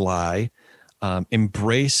big lie,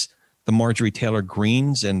 embrace the Marjorie Taylor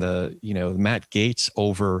Greens and the Matt Gaetz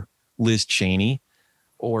over Liz Cheney,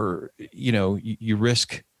 or you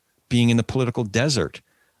risk being in the political desert.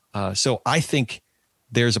 So I think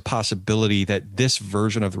there's a possibility that this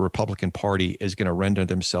version of the Republican Party is going to render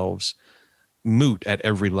themselves moot at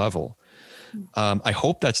every level. I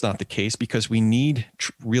hope that's not the case because we need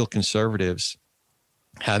real conservatives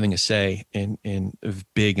having a say in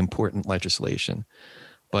big, important legislation.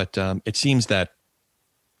 But it seems that,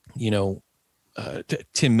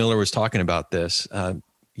 Tim Miller was talking about this,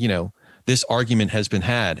 this argument has been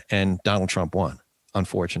had and Donald Trump won,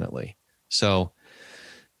 unfortunately. So,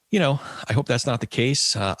 I hope that's not the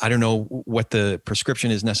case. I don't know what the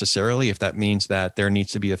prescription is necessarily, if that means that there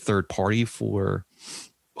needs to be a third party for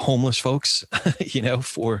homeless folks,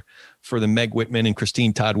 for the Meg Whitman and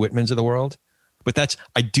Christine Todd Whitmans of the world. But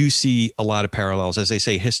I do see a lot of parallels. As they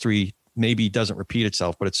say, history maybe doesn't repeat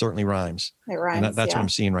itself, but it certainly rhymes. It rhymes. And that's what I'm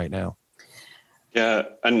seeing right now. Yeah.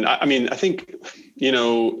 And I mean, I think,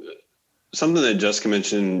 something that Jessica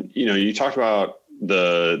mentioned, you talked about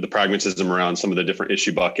the pragmatism around some of the different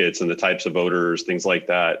issue buckets and the types of voters, things like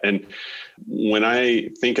that. And when I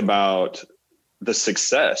think about the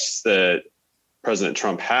success that President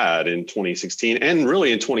Trump had in 2016 and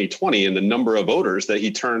really in 2020 and the number of voters that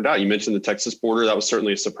he turned out, you mentioned the Texas border, that was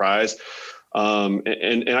certainly a surprise.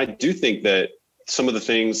 And I do think that some of the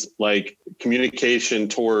things like communication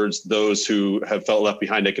towards those who have felt left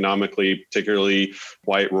behind economically, particularly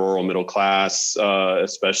white, rural, middle class,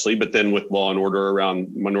 especially, but then with law and order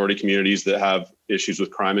around minority communities that have issues with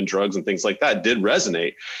crime and drugs and things like that did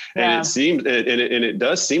resonate. Yeah. And it seemed, and it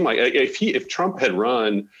does seem like if Trump had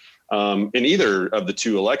run in either of the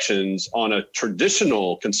two elections on a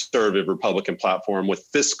traditional conservative Republican platform with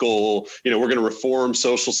fiscal, we're going to reform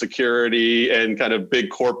Social Security and kind of big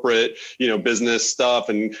corporate, business stuff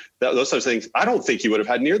and those types of things. I don't think he would have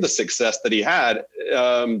had near the success that he had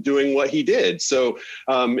doing what he did. So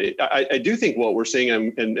I do think what we're seeing,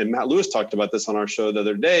 and Matt Lewis talked about this on our show the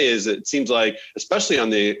other day, is it seems like, especially on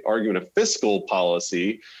the argument of fiscal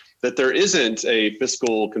policy, that there isn't a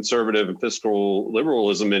fiscal conservative and fiscal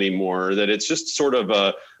liberalism anymore, that it's just sort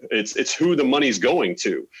of it's who the money's going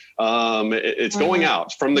to. It's going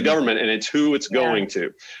out from the government and it's who it's going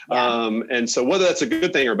to. And so whether that's a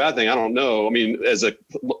good thing or a bad thing, I don't know. I mean, as a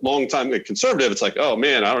long time conservative, it's like, oh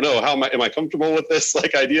man, I don't know. How am I comfortable with this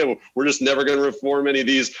idea? We're just never going to reform any of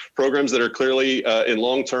these programs that are clearly in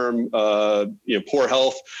long-term, poor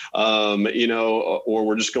health, or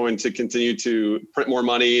we're just going to continue to print more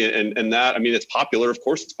money and that, I mean, it's popular. Of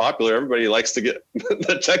course it's popular. Everybody likes to get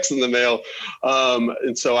the checks in the mail.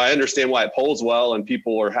 And so I understand why it polls well and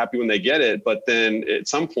people are happy when they get it. But then at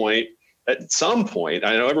some point, I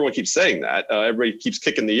know everyone keeps saying that, everybody keeps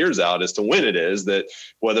kicking the years out as to when it is that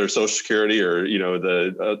whether Social Security or,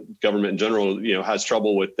 the government in general, has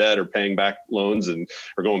trouble with debt or paying back loans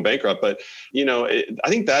or going bankrupt. But, I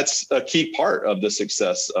think that's a key part of the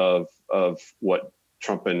success of what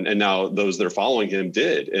Trump and now those that are following him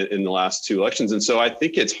did in the last two elections. And so I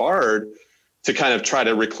think it's hard to kind of try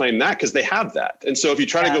to reclaim that because they have that. And so if you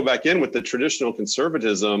try to go back in with the traditional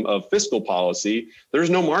conservatism of fiscal policy, there's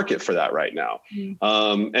no market for that right now.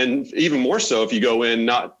 And even more so if you go in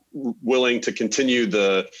not willing to continue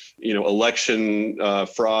the, election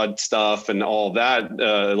fraud stuff and all that,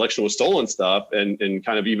 election was stolen stuff and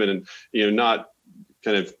kind of even, not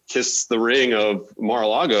kind of kiss the ring of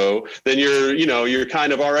Mar-a-Lago, then you're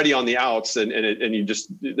kind of already on the outs and you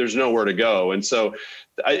just, there's nowhere to go. And so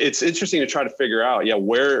it's interesting to try to figure out,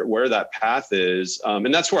 where that path is.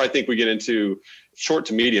 And that's where I think we get into short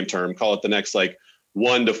to medium term, call it the next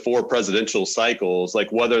 1 to 4 presidential cycles,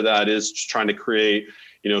 whether that is trying to create,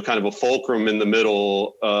 kind of a fulcrum in the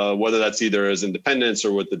middle, whether that's either as independents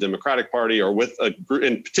or with the Democratic Party or with a group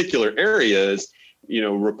in particular areas,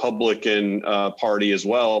 Republican party as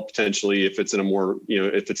well, potentially, if it's in a more,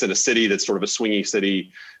 if it's in a city that's sort of a swingy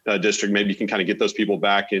city district, maybe you can kind of get those people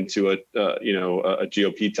back into a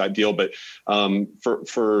GOP type deal. But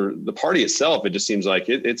for the party itself, it just seems like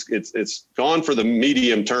it's gone for the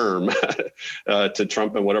medium term to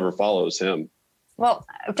Trump and whatever follows him. Well,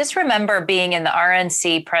 just remember being in the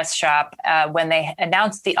RNC press shop when they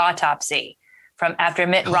announced the autopsy from after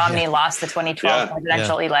Mitt Romney lost the 2012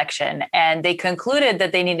 presidential election. And they concluded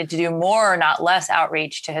that they needed to do more, not less,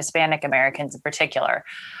 outreach to Hispanic Americans in particular.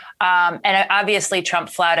 And obviously Trump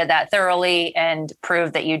flouted that thoroughly and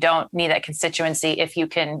proved that you don't need that constituency if you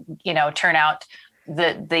can, turn out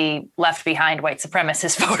the left behind white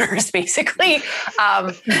supremacist voters, basically,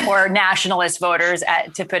 or nationalist voters,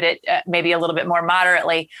 to put it maybe a little bit more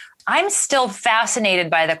moderately. I'm still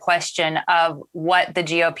fascinated by the question of what the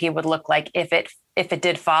GOP would look like if it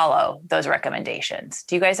did follow those recommendations.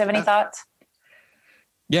 Do you guys have any thoughts?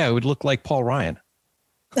 Yeah, it would look like Paul Ryan.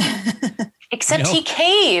 Except he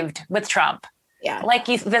caved with Trump. Yeah.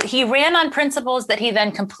 He ran on principles that he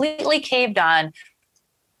then completely caved on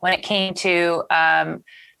when it came to the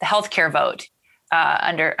healthcare vote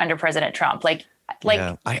under President Trump. I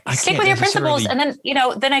stick with your principles, and then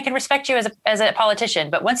then I can respect you as a politician.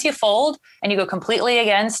 But once you fold and you go completely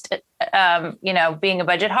against, being a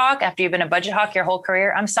budget hawk after you've been a budget hawk your whole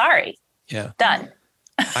career, I'm sorry. Yeah, done.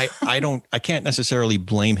 I can't necessarily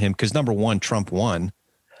blame him because number one, Trump won.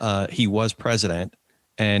 He was president.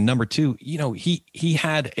 And number two, he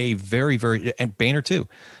had a very, very, and Boehner too,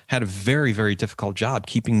 had a very, very difficult job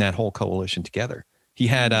keeping that whole coalition together. He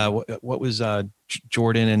had, what was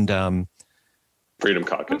Jordan and Freedom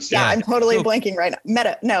Caucus. Yeah, I'm totally blanking right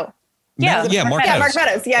now. Mark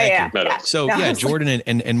Meadows. Yeah. So Jordan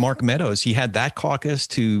and Mark Meadows, he had that caucus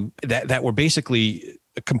that were basically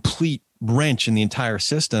a complete wrench in the entire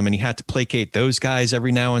system, and he had to placate those guys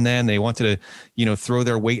every now and then. They wanted to, throw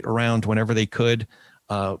their weight around whenever they could.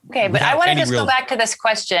 Okay, but I want to just go back to this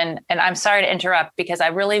question, and I'm sorry to interrupt because I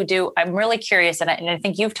really do. I'm really curious, and I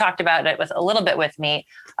think you've talked about it a little bit with me.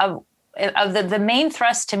 Of the main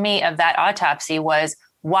thrust to me of that autopsy was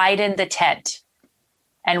widen the tent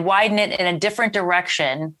and widen it in a different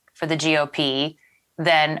direction for the GOP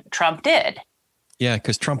than Trump did. Yeah,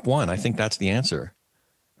 because Trump won. I think that's the answer.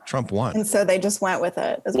 Trump won. And so they just went with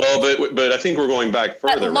it. Well, but I think we're going back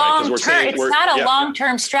further, right? Because we're saying it's not a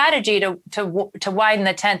long-term strategy to widen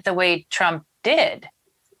the tent the way Trump did.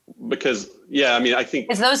 Because Yeah, I mean, I think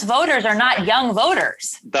because those voters are not young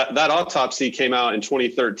voters. That autopsy came out in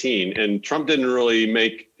 2013, and Trump didn't really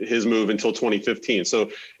make his move until 2015.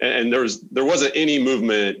 So, and there wasn't any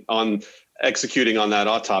movement on executing on that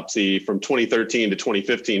autopsy from 2013 to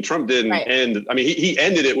 2015. Trump didn't end. I mean, he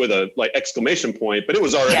ended it with a like exclamation point, but it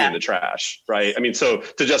was already in the trash, right? I mean, so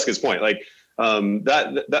to Jessica's point, like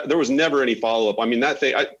that there was never any follow up. I mean, that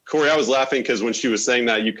thing, Corey, I was laughing because when she was saying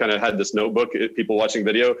that, you kind of had this notebook, people watching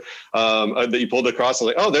video, that you pulled across. I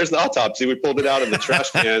was like, oh, there's the autopsy. We pulled it out of the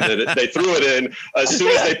trash can that they threw it in as soon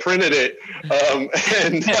as they printed it.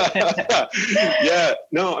 Yeah,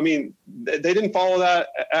 no, I mean, they didn't follow that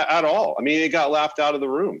at all. I mean, it got laughed out of the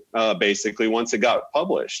room, basically, once it got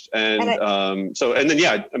published. And then,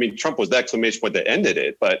 yeah, I mean, Trump was the exclamation point that ended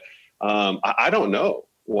it. But I don't know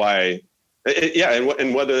why.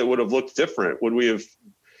 And whether it would have looked different. Would we have,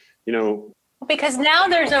 Because now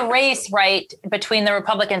there's a race, right, between the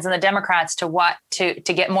Republicans and the Democrats to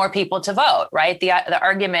get more people to vote, right? The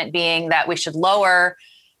argument being that we should lower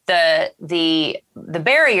the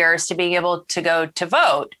barriers to being able to go to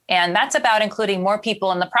vote. And that's about including more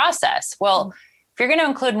people in the process. Well, if you're going to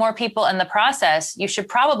include more people in the process, you should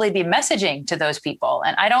probably be messaging to those people.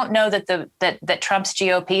 And I don't know that Trump's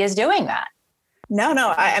GOP is doing that.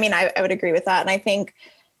 No. I mean, I would agree with that. And I think,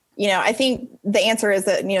 I think the answer is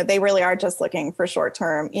that, they really are just looking for short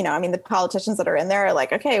term. I mean, the politicians that are in there are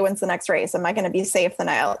like, okay, when's the next race? Am I going to be safe? Then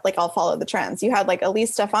I'll follow the trends. You had like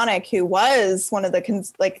Elise Stefanik, who was one of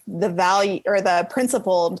the value or the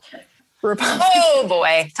principled Republican. Oh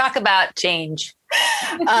boy, talk about change.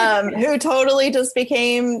 Who totally just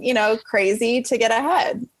became, crazy to get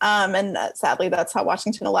ahead. And sadly, that's how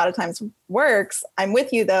Washington a lot of times works. I'm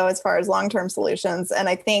with you, though, as far as long-term solutions. And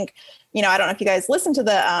I think, I don't know if you guys listen to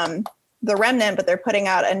the Remnant, but they're putting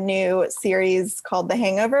out a new series called The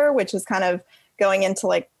Hangover, which is kind of going into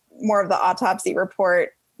like more of the autopsy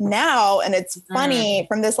report now. And it's funny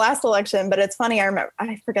from this last election, but it's funny.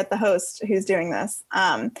 I forget the host who's doing this.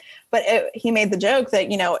 But he made the joke that,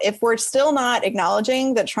 if we're still not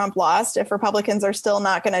acknowledging that Trump lost, if Republicans are still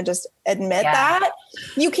not going to just admit that,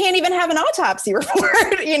 you can't even have an autopsy report,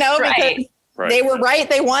 because they were right.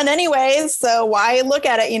 They won anyways. So why look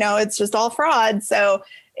at it? It's just all fraud. So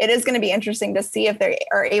it is going to be interesting to see if they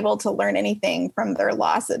are able to learn anything from their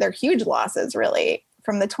losses, their huge losses, really,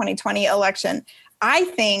 from the 2020 election. I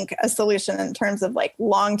think a solution in terms of like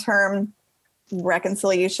long-term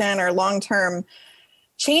reconciliation or long-term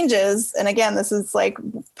changes. And again, this is like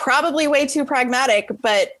probably way too pragmatic,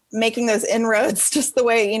 but making those inroads just the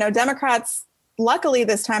way, Democrats, luckily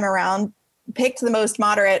this time around, picked the most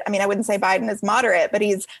moderate. I mean, I wouldn't say Biden is moderate, but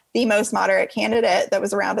he's the most moderate candidate that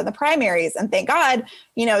was around in the primaries. And thank God,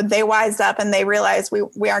 they wised up and they realized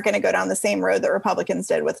we aren't going to go down the same road that Republicans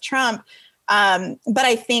did with Trump. But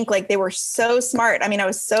I think like they were so smart. I mean, I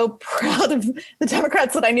was so proud of the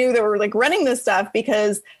Democrats that I knew that were like running this stuff,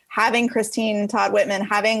 because having Christine Todd Whitman,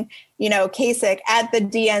 having, Kasich at the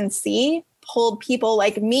DNC pulled people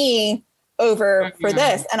like me over for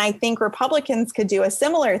this. And I think Republicans could do a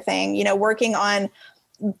similar thing, working on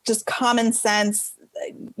just common sense,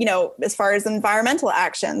 as far as environmental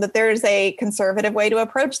action, that there's a conservative way to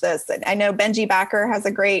approach this. I know Benji Backer has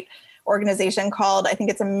a great organization called, I think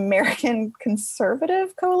it's American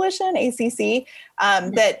Conservative Coalition, ACC,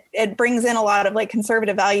 that it brings in a lot of like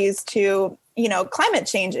conservative values to, climate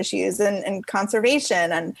change issues and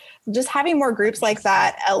conservation, and just having more groups like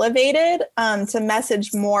that elevated to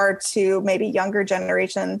message more to maybe younger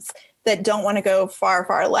generations that don't want to go far,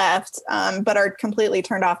 far left, but are completely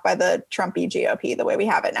turned off by the Trumpy GOP the way we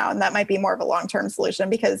have it now. And that might be more of a long-term solution,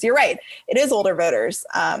 because you're right. It is older voters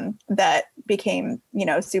that became,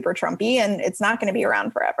 super Trumpy, and it's not going to be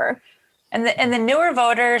around forever. And the newer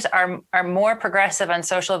voters are more progressive on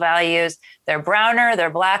social values. They're browner, they're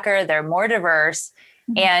blacker, they're more diverse.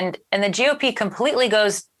 And the GOP completely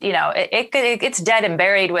goes, it's dead and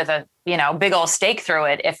buried with a, big old stake through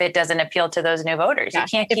it if it doesn't appeal to those new voters. You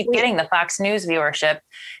can't keep getting the Fox News viewership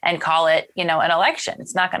and call it, an election.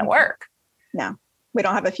 It's not going to work. No, we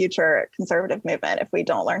don't have a future conservative movement if we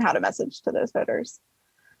don't learn how to message to those voters.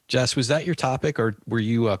 Jess, was that your topic, or were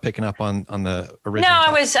you picking up on the original? No,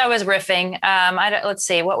 topic? I was riffing. Let's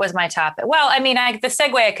see, what was my topic? Well, I mean, the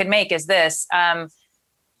segue I could make is this.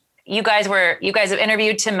 You guys have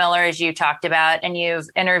interviewed Tim Miller, as you talked about, and you've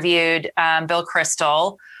interviewed Bill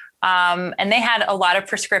Kristol, and they had a lot of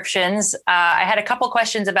prescriptions. I had a couple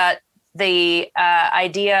questions about the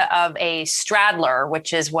idea of a straddler,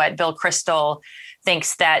 which is what Bill Kristol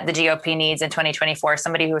thinks that the GOP needs in 2024,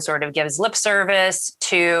 somebody who sort of gives lip service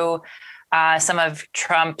to some of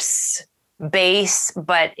Trump's base,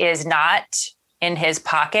 but is not in his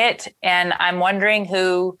pocket. And I'm wondering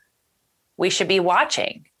who we should be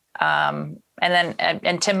watching.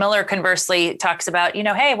 And Tim Miller conversely talks about,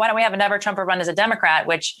 hey, why don't we have a never Trumper run as a Democrat,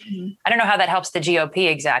 which I don't know how that helps the GOP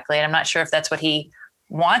exactly. And I'm not sure if that's what he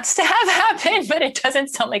wants to have happen, but it doesn't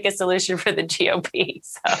sound like a solution for the GOP.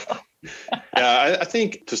 So. Yeah, I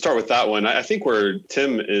think to start with that one, I think where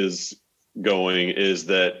Tim is going is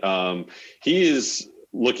that he is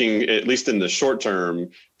looking, at least in the short term,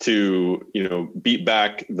 to beat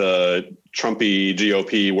back the Trumpy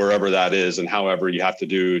GOP wherever that is and however you have to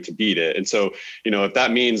do to beat it. And so, if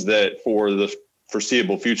that means that for the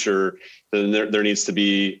foreseeable future, then there needs to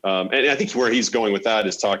be, and I think where he's going with that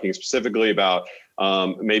is talking specifically about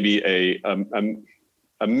maybe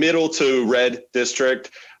a middle to red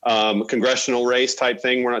district, congressional race type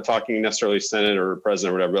thing. We're not talking necessarily Senate or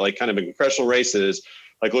president or whatever, but like kind of in congressional races,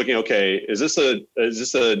 like looking, okay, is this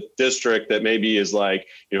a district that maybe is like,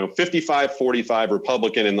 55-45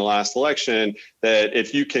 Republican in the last election, that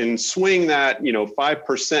if you can swing that,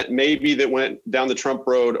 5% maybe that went down the Trump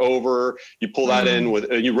road over, you pull that in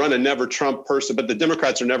with, you run a never Trump person, but the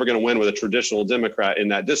Democrats are never going to win with a traditional Democrat in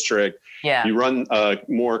that district. Yeah. You run a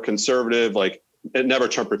more conservative, like never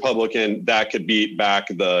Trump Republican, that could beat back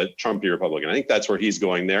the Trumpy Republican. I think that's where he's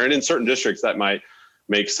going there. And in certain districts that might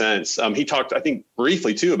make sense. He talked, I think,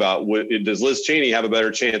 briefly too about does Liz Cheney have a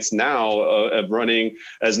better chance now of running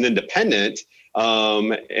as an independent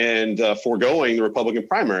and foregoing the Republican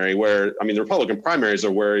primary, where, the Republican primaries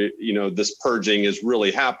are where, this purging is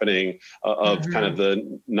really happening of kind of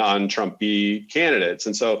the non-Trumpy candidates.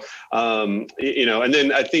 And so, and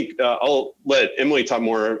then I think I'll let Emily talk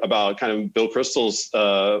more about kind of Bill Kristol's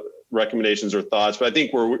recommendations or thoughts, but I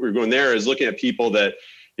think where we're going there is looking at people that,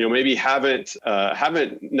 maybe haven't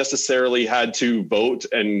necessarily had to vote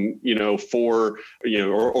and, for,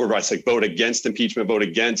 or I say vote against impeachment, vote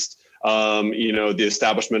against, the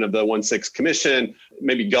establishment of the 1-6 commission.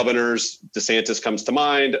 Maybe governors, DeSantis comes to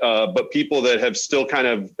mind, but people that have still kind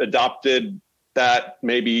of adopted that,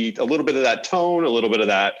 maybe a little bit of that tone, a little bit of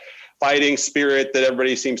that fighting spirit that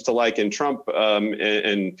everybody seems to like in Trump,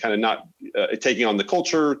 and kind of not taking on the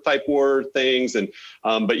culture type war things. And,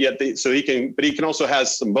 but yet, he can also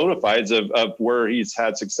has some bona fides of where he's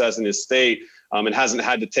had success in his state, and hasn't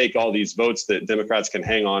had to take all these votes that Democrats can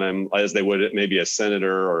hang on him as they would maybe a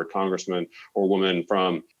senator or a congressman or woman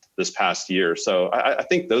from this past year. So I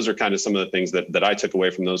think those are kind of some of the things that I took away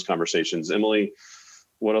from those conversations. Emily,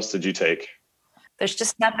 what else did you take? There's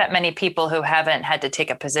just not that many people who haven't had to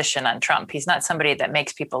take a position on Trump. He's not somebody that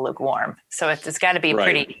makes people lukewarm. So it's got to be a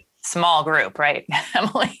pretty small group, right,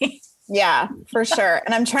 Emily? Yeah, for sure.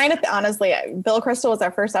 And I'm trying to, honestly, Bill Kristol was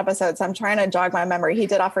our first episode, so I'm trying to jog my memory. He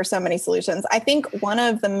did offer so many solutions. I think one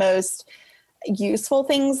of the most useful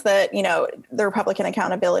things that, the Republican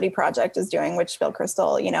Accountability Project is doing, which Bill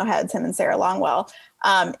Kristol, heads, him and Sarah Longwell,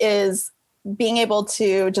 is being able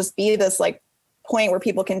to just be this like point where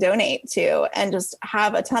people can donate to and just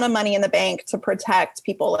have a ton of money in the bank to protect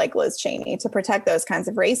people like Liz Cheney, to protect those kinds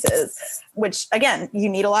of races, which again, you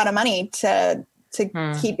need a lot of money to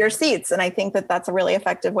keep your seats. And I think that that's a really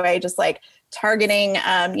effective way, just like targeting,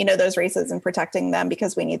 those races and protecting them,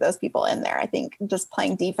 because we need those people in there. I think just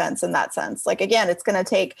playing defense in that sense, like, again, it's going to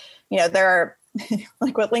take, there are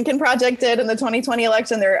like what Lincoln Project did in the 2020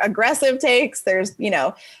 election, there are aggressive takes, there's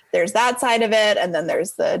that side of it. And then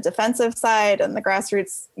there's the defensive side and the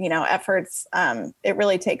grassroots, efforts. It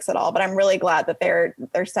really takes it all, but I'm really glad that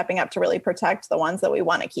they're stepping up to really protect the ones that we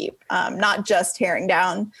want to keep, not just tearing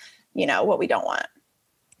down, what we don't want.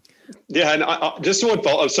 Yeah. And just one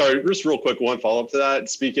follow-up, sorry, just real quick, one follow-up to that.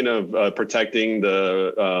 Speaking of protecting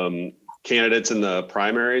the candidates in the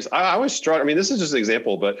primaries, I was struck, this is just an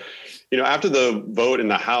example, but after the vote in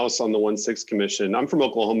the House on the 1-6 commission, I'm from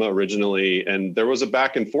Oklahoma originally, and there was a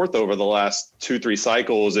back and forth over the last 2-3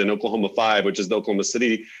 cycles in Oklahoma 5, which is the Oklahoma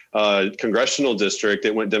City congressional district.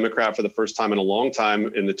 It went Democrat for the first time in a long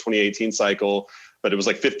time in the 2018 cycle, but it was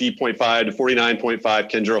like 50.5 to 49.5.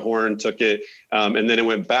 Kendra Horn took it. And then it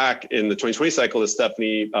went back in the 2020 cycle to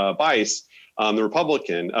Stephanie Bice, the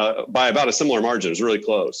Republican, by about a similar margin. It was really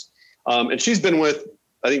close. And she's been with,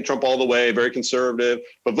 I think, Trump all the way, very conservative,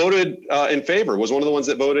 but voted in favor, was one of the ones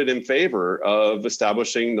that voted in favor of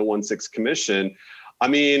establishing the 1-6 commission. I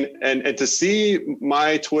mean, and to see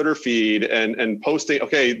my Twitter feed and posting,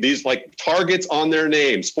 okay, these like targets on their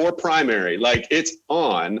names for primary, like it's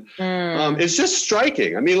on, it's just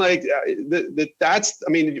striking. I mean, like that's, I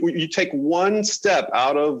mean, you take one step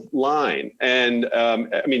out of line and,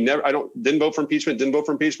 I mean, didn't vote for impeachment,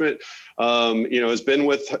 has been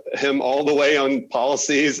with him all the way on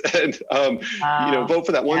policies and, vote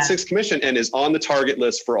for that 1/6 commission and is on the target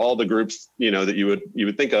list for all the groups, that you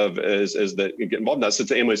would think of as that get involved in that. So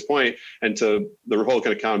to Emily's point and to the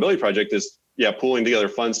Republican Accountability Project is, pooling together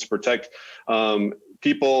funds to protect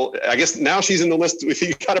people. I guess now she's in the list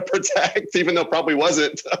you got to protect, even though probably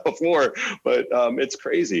wasn't before, but it's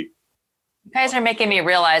crazy. You guys are making me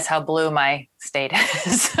realize how blue my state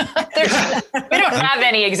is. We don't have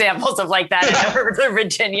any examples of like that in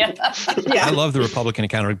Virginia. I love the Republican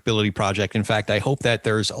Accountability Project. In fact, I hope that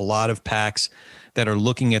there's a lot of PACs that are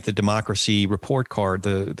looking at the democracy report card,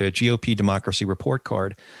 the GOP democracy report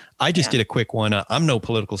card. I just did a quick one. I'm no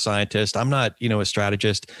political scientist. I'm not, a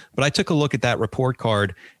strategist, but I took a look at that report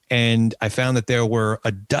card and I found that there were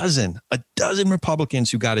a dozen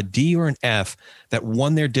Republicans who got a D or an F that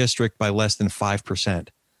won their district by less than 5%.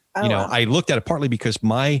 Wow. I looked at it partly because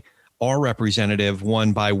our representative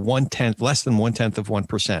won by less than 1/10 of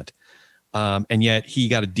 1%. And yet he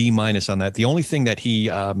got a D- on that. The only thing that he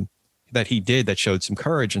did that showed some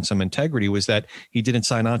courage and some integrity was that he didn't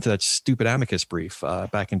sign on to that stupid amicus brief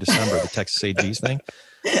back in December, the Texas AGs thing.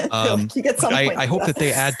 I hope that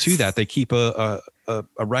they add to that. They keep a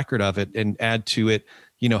record of it and add to it,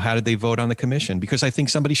 how did they vote on the commission? Because I think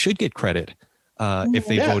somebody should get credit if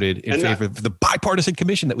they voted in favor of the bipartisan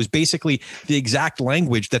commission. That was basically the exact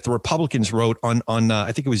language that the Republicans wrote on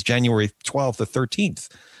I think it was January 12th or 13th.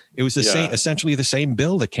 It was essentially the same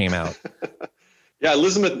bill that came out. Yeah,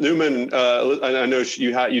 Elizabeth Newman, I know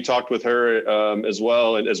you talked with her as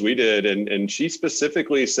well, and as we did, and she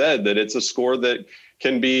specifically said that it's a score that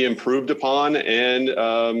can be improved upon, and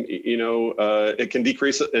it can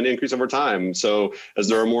decrease and increase over time. So as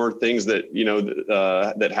there are more things that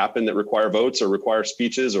that happen that require votes or require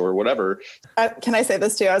speeches or whatever. Can I say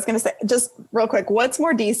this too? I was going to say just real quick, what's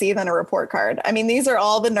more DC than a report card? I mean, these are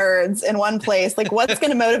all the nerds in one place. Like, what's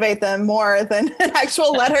going to motivate them more than an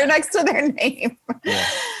actual letter next to their name? Yeah.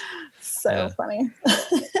 So funny.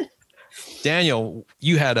 Daniel,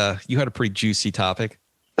 you had a pretty juicy topic.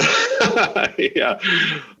 Yeah.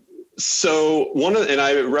 So and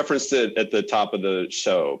I referenced it at the top of the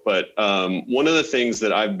show, but one of the things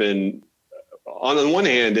that I've been on the one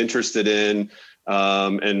hand interested in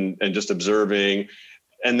and just observing,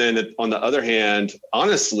 and then on the other hand,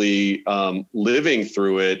 honestly, living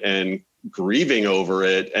through it and grieving over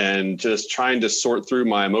it and just trying to sort through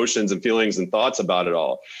my emotions and feelings and thoughts about it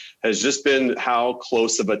all has just been how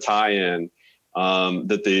close of a tie-in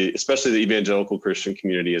that especially the evangelical Christian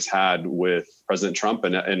community has had with President Trump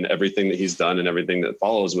and everything that he's done and everything that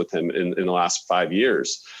follows with him in the last 5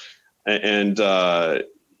 years, and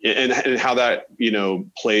how that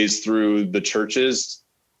plays through the churches.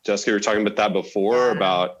 Jessica, you were talking about that before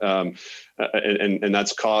about and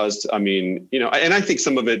that's caused. I mean, and I think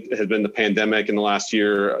some of it has been the pandemic in the last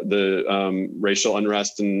year, the racial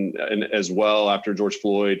unrest and as well after George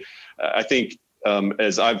Floyd. I think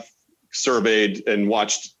as I've surveyed and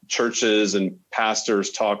watched churches and pastors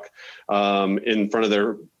talk in front of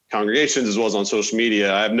their congregations as well as on social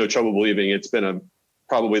media, I have no trouble believing it's been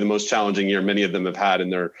probably the most challenging year many of them have had in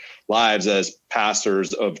their lives as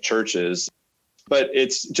pastors of churches. But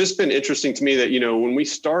it's just been interesting to me that, when we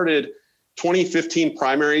started 2015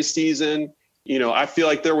 primary season, I feel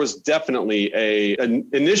like there was definitely an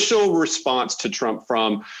initial response to Trump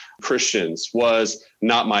from Christians was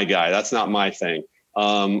not my guy. That's not my thing.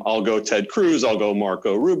 I'll go Ted Cruz, I'll go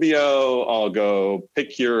Marco Rubio, I'll go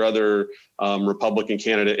pick your other Republican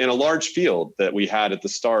candidate in a large field that we had at the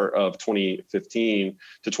start of 2015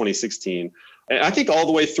 to 2016. And I think all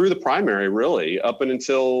the way through the primary, really, up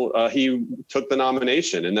until he took the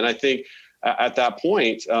nomination. And then I think at that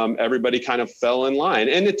point, everybody kind of fell in line.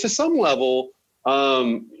 And to some level,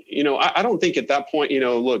 I don't think at that point,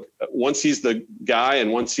 look, once he's the guy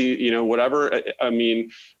and once he, whatever, I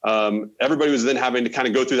mean, everybody was then having to kind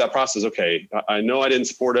of go through that process. Okay, I know I didn't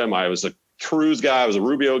support him. I was a Cruz guy, I was a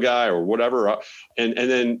Rubio guy or whatever. And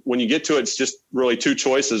then when you get to it, it's just really two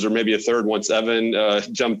choices or maybe a third once Evan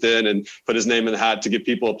jumped in and put his name in the hat to give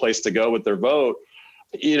people a place to go with their vote.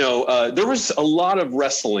 There was a lot of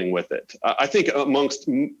wrestling with it. I think amongst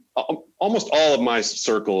almost all of my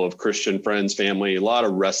circle of Christian friends, family, a lot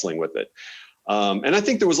of wrestling with it. And I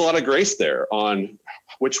think there was a lot of grace there on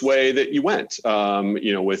which way that you went,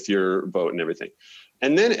 with your vote and everything.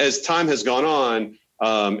 And then as time has gone on,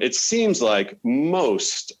 it seems like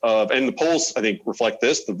most of, and the polls, I think, reflect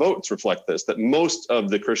this, the votes reflect this, that most of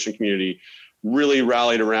the Christian community really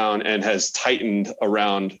rallied around and has tightened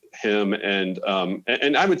around him. And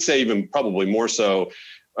I would say even probably more so,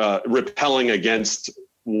 repelling against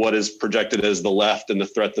what is projected as the left and the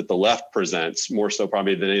threat that the left presents, more so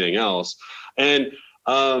probably than anything else. And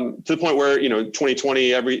to the point where,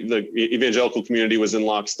 2020, the evangelical community was in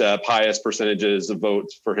lockstep, highest percentages of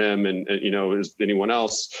votes for him and as anyone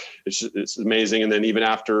else. It's amazing. And then even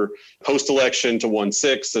after post-election to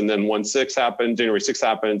 1/6, and then 1/6 happened, January 6th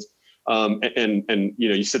happened. And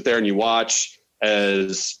you sit there and you watch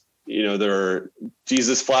as, there are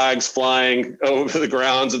Jesus flags flying over the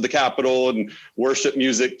grounds of the Capitol and worship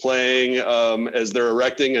music playing as they're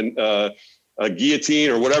erecting a guillotine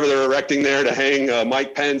or whatever they're erecting there to hang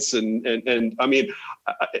Mike Pence. And I mean,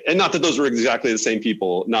 and not that those were exactly the same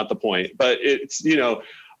people, not the point, but it's,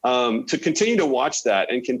 to continue to watch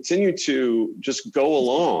that and continue to just go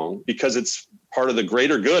along because it's part of the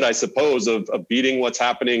greater good, I suppose, of beating what's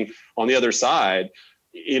happening on the other side.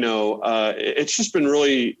 It's just been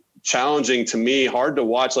really challenging to me, hard to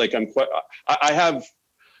watch. Like I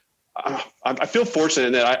feel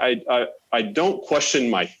fortunate that I don't question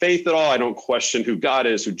my faith at all. I don't question who God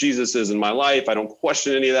is, who Jesus is in my life. I don't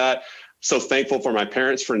question any of that. So thankful for my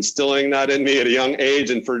parents for instilling that in me at a young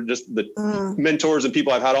age and for just the mentors and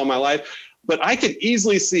people I've had all my life. But I could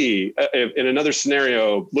easily see in another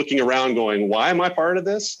scenario looking around going, why am I part of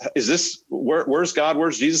this? Is this, where's God?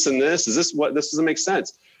 Where's Jesus in this? Is this what, this doesn't make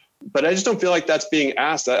sense. But I just don't feel like that's being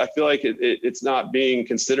asked. I feel like it's not being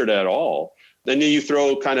considered at all. Then you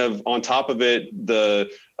throw kind of on top of it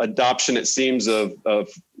the adoption, it seems, of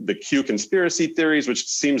the Q conspiracy theories, which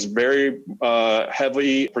seems very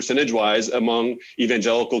heavily percentage-wise among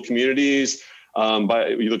evangelical communities.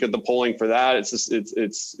 You look at the polling for that,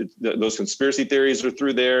 it's those conspiracy theories are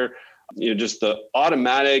through there. Just the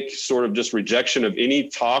automatic sort of just rejection of any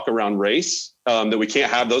talk around race, that we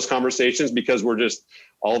can't have those conversations because we're just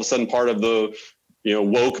all of a sudden part of the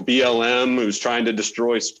woke BLM who's trying to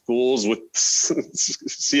destroy schools with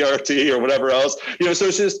CRT or whatever else. So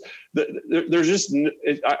it's just,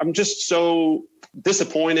 I'm just so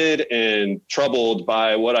disappointed and troubled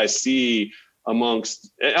by what I see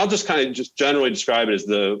amongst, I'll just kind of just generally describe it as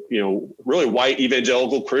the, really white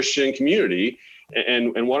evangelical Christian community.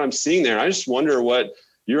 And what I'm seeing there, I just wonder what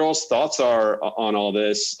your all's thoughts are on all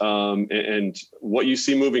this, and what you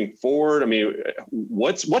see moving forward. I mean,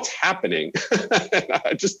 what's happening?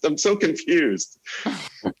 I'm so confused.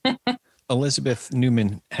 Elizabeth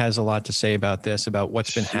Newman has a lot to say about this, about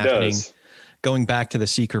what's been happening, going back to the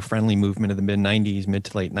seeker-friendly movement of the mid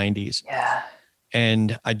to late 90s. Yeah.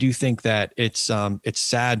 And I do think that it's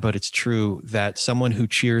sad, but it's true that someone who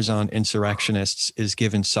cheers on insurrectionists is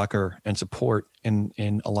given succor and support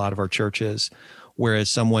in a lot of our churches,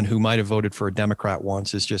 whereas someone who might have voted for a Democrat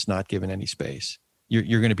once is just not given any space.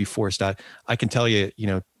 You're going to be forced out. I can tell you,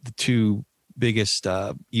 the two biggest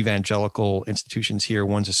evangelical institutions here,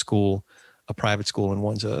 one's a school, a private school, and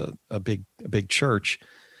one's a big church.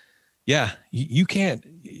 Yeah, you can't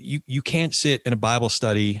sit in a Bible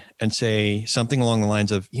study and say something along the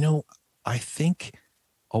lines of, I think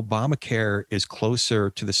Obamacare is closer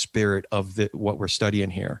to the spirit of what we're studying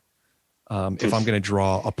here. If I'm going to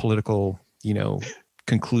draw a political,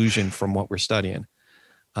 conclusion from what we're studying,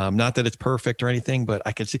 not that it's perfect or anything, but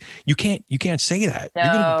I can see you can't say that. No,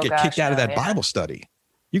 you're going to get kicked out of that Bible study.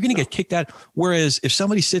 You're going to get kicked out. Whereas if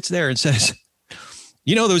somebody sits there and says,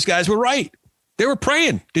 those guys were right. They were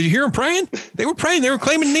praying. Did you hear them praying? They were praying. They were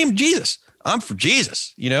claiming the name of Jesus. I'm for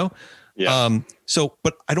Jesus, Yeah.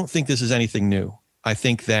 But I don't think this is anything new. I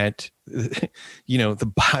think that,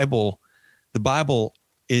 the Bible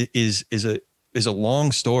is a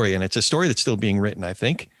long story, and it's a story that's still being written, I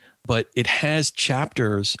think, but it has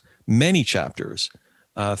chapters, many chapters,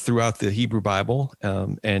 throughout the Hebrew Bible,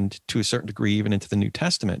 and to a certain degree, even into the New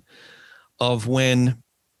Testament, of when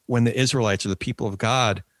the Israelites or the people of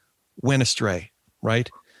God went astray, right?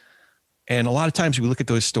 And a lot of times we look at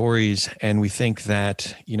those stories and we think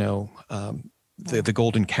that, the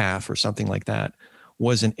golden calf or something like that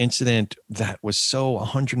was an incident that was so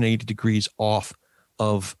 180 degrees off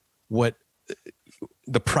of what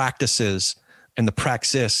the practices and the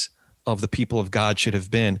praxis of the people of God should have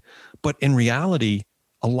been. But in reality,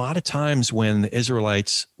 a lot of times when the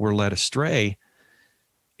Israelites were led astray,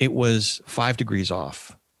 it was 5 degrees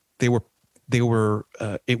off. It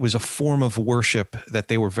was a form of worship that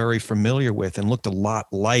they were very familiar with and looked a lot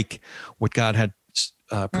like what God had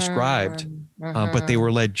prescribed, but they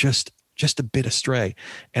were led just a bit astray.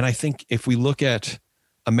 And I think if we look at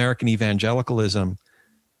American evangelicalism,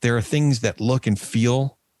 there are things that look and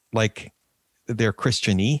feel like they're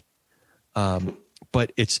Christian-y,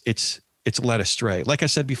 but it's led astray. Like I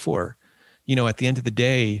said before, at the end of the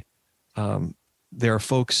day, there are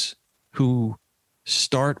folks who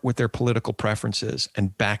start with their political preferences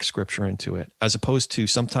and back scripture into it, as opposed to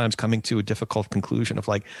sometimes coming to a difficult conclusion of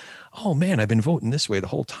like, oh man, I've been voting this way the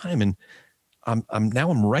whole time, and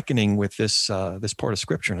I'm reckoning with this part of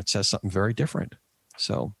scripture, and it says something very different.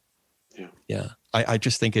 So, yeah, I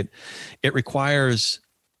just think it requires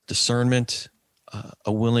discernment,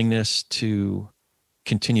 a willingness to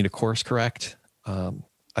continue to course correct.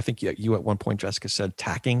 I think you at one point, Jessica, said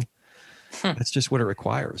tacking. That's just what it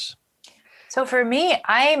requires. So for me,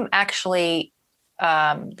 I'm actually,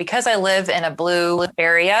 because I live in a blue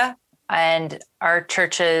area and our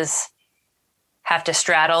churches have to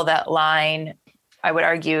straddle that line, I would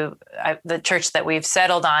argue the church that we've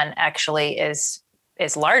settled on actually is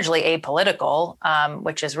largely apolitical,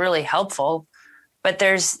 which is really helpful. But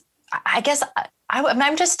I'm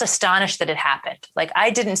just astonished that it happened. Like, I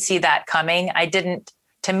didn't see that coming.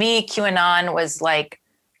 To me, QAnon was like,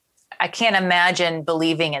 I can't imagine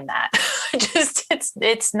believing in that.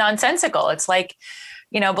 It's nonsensical. It's like,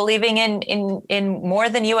 believing in more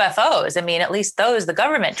than UFOs. I mean, at least those the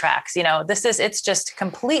government tracks, it's just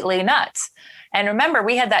completely nuts. And remember,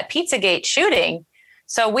 we had that Pizzagate shooting.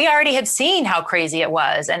 So we already had seen how crazy it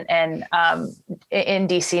was and in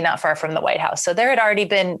DC, not far from the White House. So there had already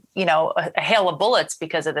been, a hail of bullets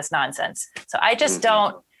because of this nonsense. So I just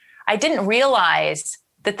I didn't realize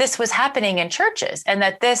that this was happening in churches, and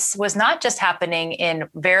that this was not just happening in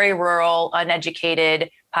very rural,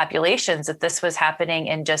 uneducated populations, that this was happening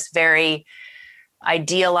in just very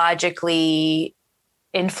ideologically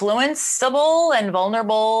influenceable and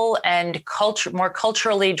vulnerable and more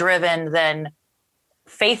culturally driven than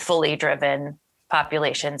faithfully driven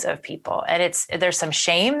populations of people. And there's some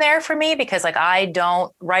shame there for me, because like, I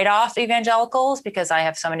don't write off evangelicals because I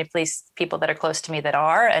have so many people that are close to me that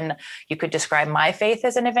are, and you could describe my faith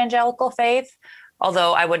as an evangelical faith.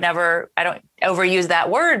 Although I don't overuse that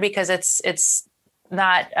word, because it's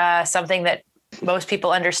not something that most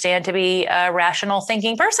people understand to be a rational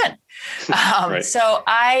thinking person. Right. So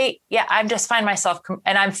I just find myself,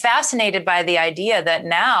 and I'm fascinated by the idea that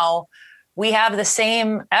now we have the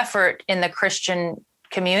same effort in the Christian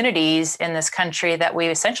communities in this country that we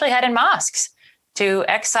essentially had in mosques, to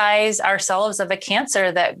excise ourselves of a cancer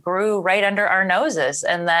that grew right under our noses,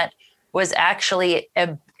 and that was actually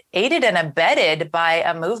aided and abetted by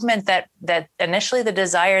a movement that initially the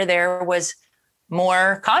desire there was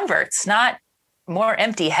more converts, not more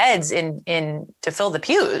empty heads in to fill the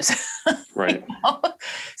pews. Right.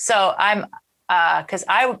 So I'm, because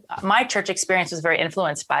my church experience was very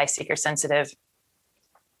influenced by seeker-sensitive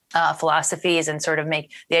philosophies, and sort of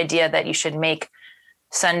make the idea that you should make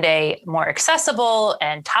Sunday more accessible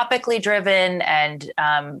and topically driven, and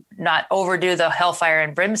not overdo the hellfire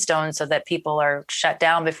and brimstone so that people are shut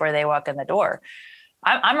down before they walk in the door.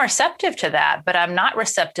 I'm receptive to that, but I'm not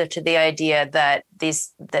receptive to the idea that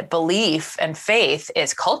that belief and faith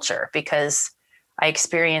is culture, because I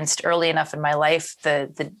experienced early enough in my life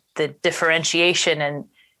the differentiation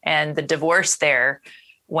and the divorce there,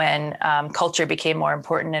 when culture became more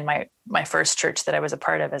important in my first church that I was a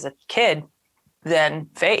part of as a kid than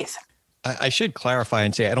faith. I should clarify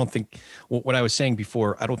and say, I don't think what I was saying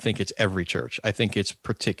before, I don't think it's every church. I think it's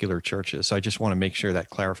particular churches. So I just want to make sure that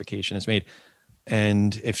clarification is made.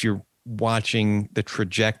 And if you're watching the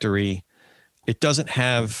trajectory, it doesn't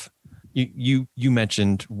have, you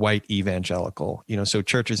mentioned white evangelical, so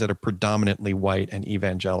churches that are predominantly white and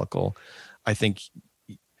evangelical, I think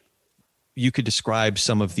you could describe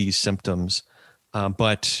some of these symptoms,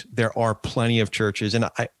 but there are plenty of churches, and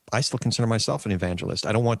I still consider myself an evangelist.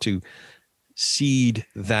 I don't want to cede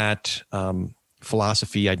that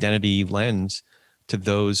philosophy, identity lens to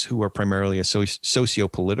those who are primarily a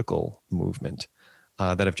socio-political movement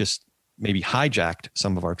that have just maybe hijacked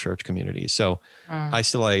some of our church communities. So I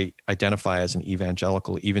still identify as an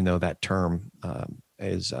evangelical, even though that term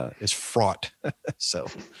is fraught. So,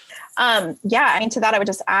 to that I would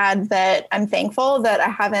just add that I'm thankful that I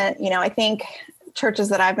haven't, I think churches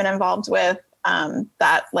that I've been involved with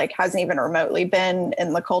that like hasn't even remotely been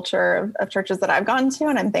in the culture of churches that I've gone to.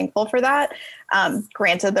 And I'm thankful for that.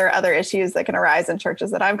 Granted, there are other issues that can arise in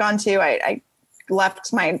churches that I've gone to. I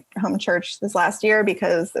left my home church this last year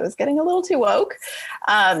because it was getting a little too woke.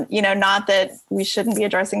 Not that we shouldn't be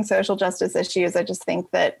addressing social justice issues. I just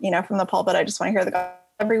think that, from the pulpit, I just want to hear the gospel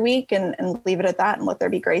every week and leave it at that and let there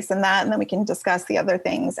be grace in that. And then we can discuss the other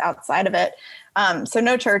things outside of it. So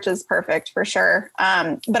no church is perfect for sure.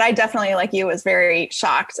 But I definitely, like you, was very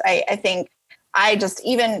shocked. I think I just,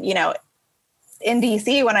 even, in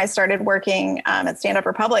DC, when I started working at Stand Up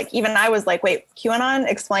Republic, even I was like, wait, QAnon,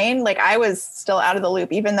 explain. Like, I was still out of the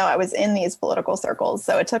loop, even though I was in these political circles.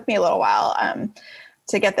 So it took me a little while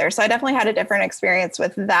to get there. So I definitely had a different experience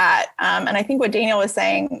with that. And I think what Daniel was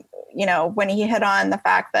saying, when he hit on the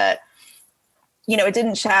fact that, it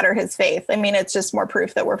didn't shatter his faith. I mean, it's just more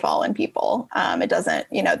proof that we're fallen people. It doesn't,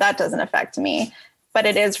 that doesn't affect me, but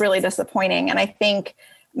it is really disappointing. And I think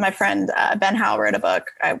my friend Ben Howe wrote a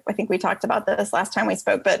book. I think we talked about this last time we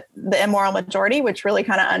spoke, but The Immoral Majority, which really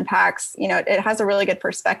kind of unpacks, it has a really good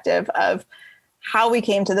perspective of how we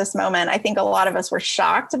came to this moment. I think a lot of us were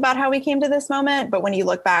shocked about how we came to this moment, but when you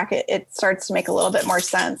look back, it starts to make a little bit more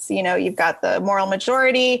sense. You've got the moral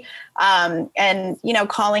majority and,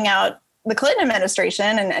 calling out the Clinton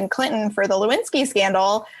administration and Clinton for the Lewinsky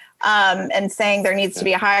scandal, and saying there needs to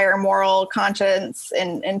be a higher moral conscience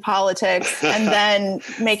in politics, and then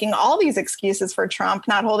making all these excuses for Trump,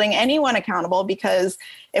 not holding anyone accountable, because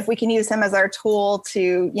if we can use him as our tool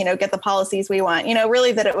to, get the policies we want,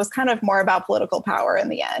 really that it was kind of more about political power in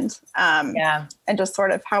the end. And just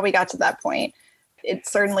sort of how we got to that point. It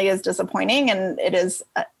certainly is disappointing, and it is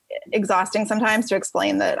exhausting sometimes to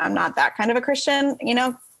explain that I'm not that kind of a Christian,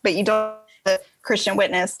 but you don't want the Christian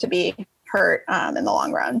witness to be hurt in the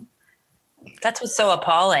long run. That's what's so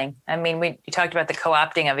appalling. I mean, we talked about the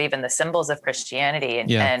co-opting of even the symbols of Christianity,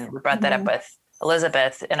 and we brought that up with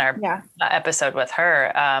Elizabeth in our episode with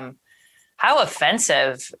her. How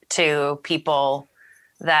offensive to people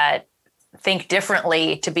that think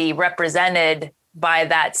differently to be represented by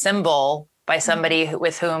that symbol by somebody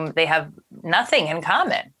with whom they have nothing in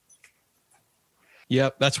common.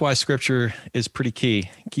 Yep. That's why scripture is pretty key.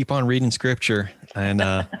 Keep on reading scripture, and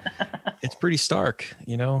it's pretty stark,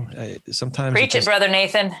 sometimes. Preach it, Brother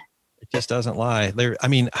Nathan. It just doesn't lie.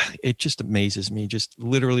 It just amazes me. Just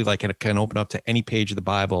literally, like, it can open up to any page of the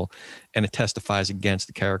Bible and it testifies against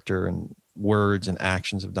the character and words and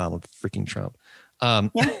actions of Donald freaking Trump.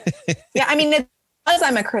 Yeah. I mean, because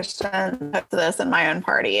I'm a Christian to this in my own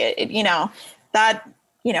party, it's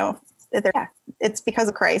because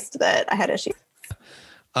of Christ that I had issues.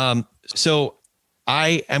 So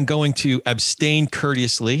I am going to abstain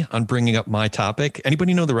courteously on bringing up my topic.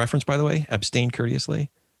 Anybody know the reference, by the way? Abstain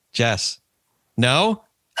courteously? Jess? No?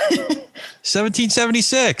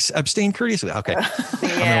 1776. Abstain courteously. Okay. Yeah.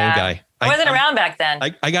 I'm an old guy. I wasn't around back then.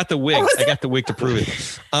 I got the wig. I got the wig to prove it.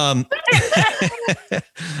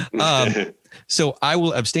 So I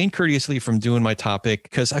will abstain courteously from doing my topic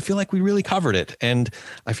because I feel like we really covered it. And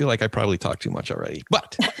I feel like I probably talked too much already.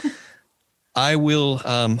 But I will,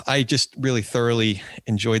 I just really thoroughly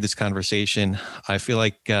enjoyed this conversation. I feel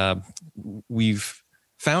like we've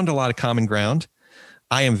found a lot of common ground.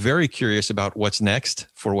 I am very curious about what's next.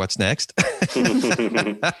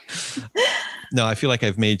 No, I feel like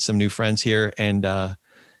I've made some new friends here, and I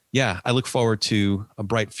look forward to a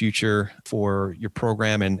bright future for your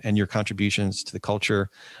program and your contributions to the culture.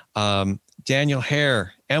 Daniel,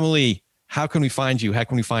 Hare, Emily, how can we find you? How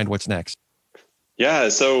can we find what's next? Yeah,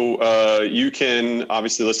 so you can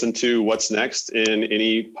obviously listen to What's Next in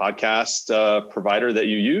any podcast provider that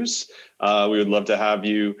you use. We would love to have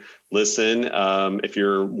you listen. If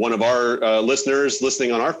you're one of our listeners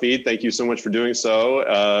listening on our feed, thank you so much for doing so,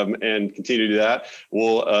 and continue to do that.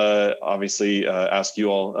 We'll obviously ask you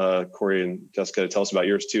all, Corey and Jessica, to tell us about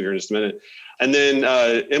yours too here in just a minute. And then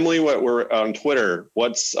Emily, we're on Twitter,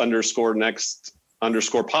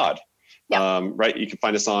 what's_next_pod. Yep. Right. You can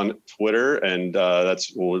find us on Twitter, and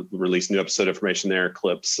we'll release new episode information there,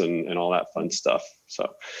 clips and all that fun stuff. So,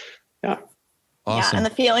 yeah. Awesome. Yeah. And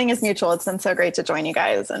the feeling is mutual. It's been so great to join you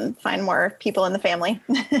guys and find more people in the family.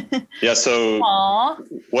 Yeah. So Aww.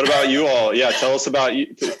 What about you all? Yeah. Tell us about you,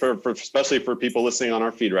 especially for people listening on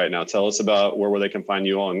our feed right now. Tell us about where they can find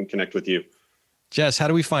you all and connect with you. Jess, how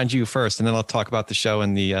do we find you first? And then I'll talk about the show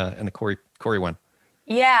and the Corey one.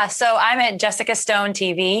 Yeah, so I'm at Jessica Stone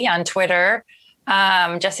TV on Twitter.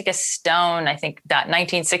 Jessica Stone, I think,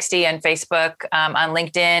 1960 on Facebook, on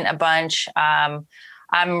LinkedIn a bunch.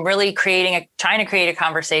 I'm really trying to create a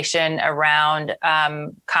conversation around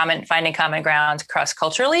finding common ground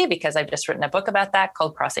cross-culturally, because I've just written a book about that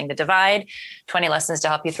called Crossing the Divide, 20 Lessons to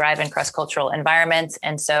Help You Thrive in Cross-Cultural Environments.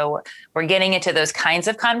 And so we're getting into those kinds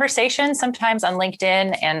of conversations sometimes on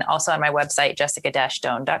LinkedIn and also on my website,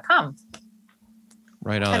 jessica-stone.com.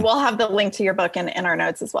 Right on. And we'll have the link to your book in our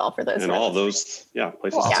notes as well for those. And all those,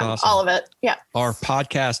 places. Cool. Yeah, awesome. All of it. Yeah. Our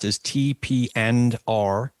podcast is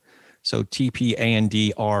TP&R. So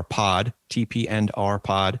TP&R pod, TP&R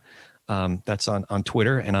pod. That's on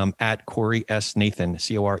Twitter. And I'm at Corey S. Nathan,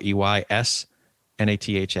 CoreyS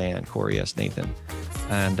Nathan, Corey S. Nathan.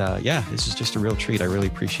 And yeah, this is just a real treat. I really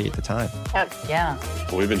appreciate the time. Yeah.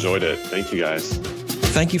 Well, we've enjoyed it. Thank you, guys.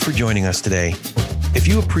 Thank you for joining us today. If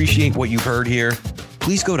you appreciate what you've heard here,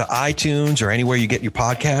 please go to iTunes or anywhere you get your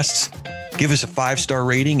podcasts. Give us a 5-star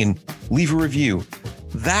rating and leave a review.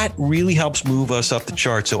 That really helps move us up the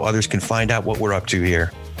chart so others can find out what we're up to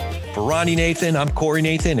here. For Ronnie Nathan, I'm Corey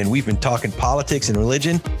Nathan, and we've been talking politics and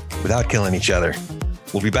religion without killing each other.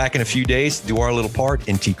 We'll be back in a few days to do our little part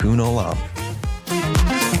in Tikkun Olam.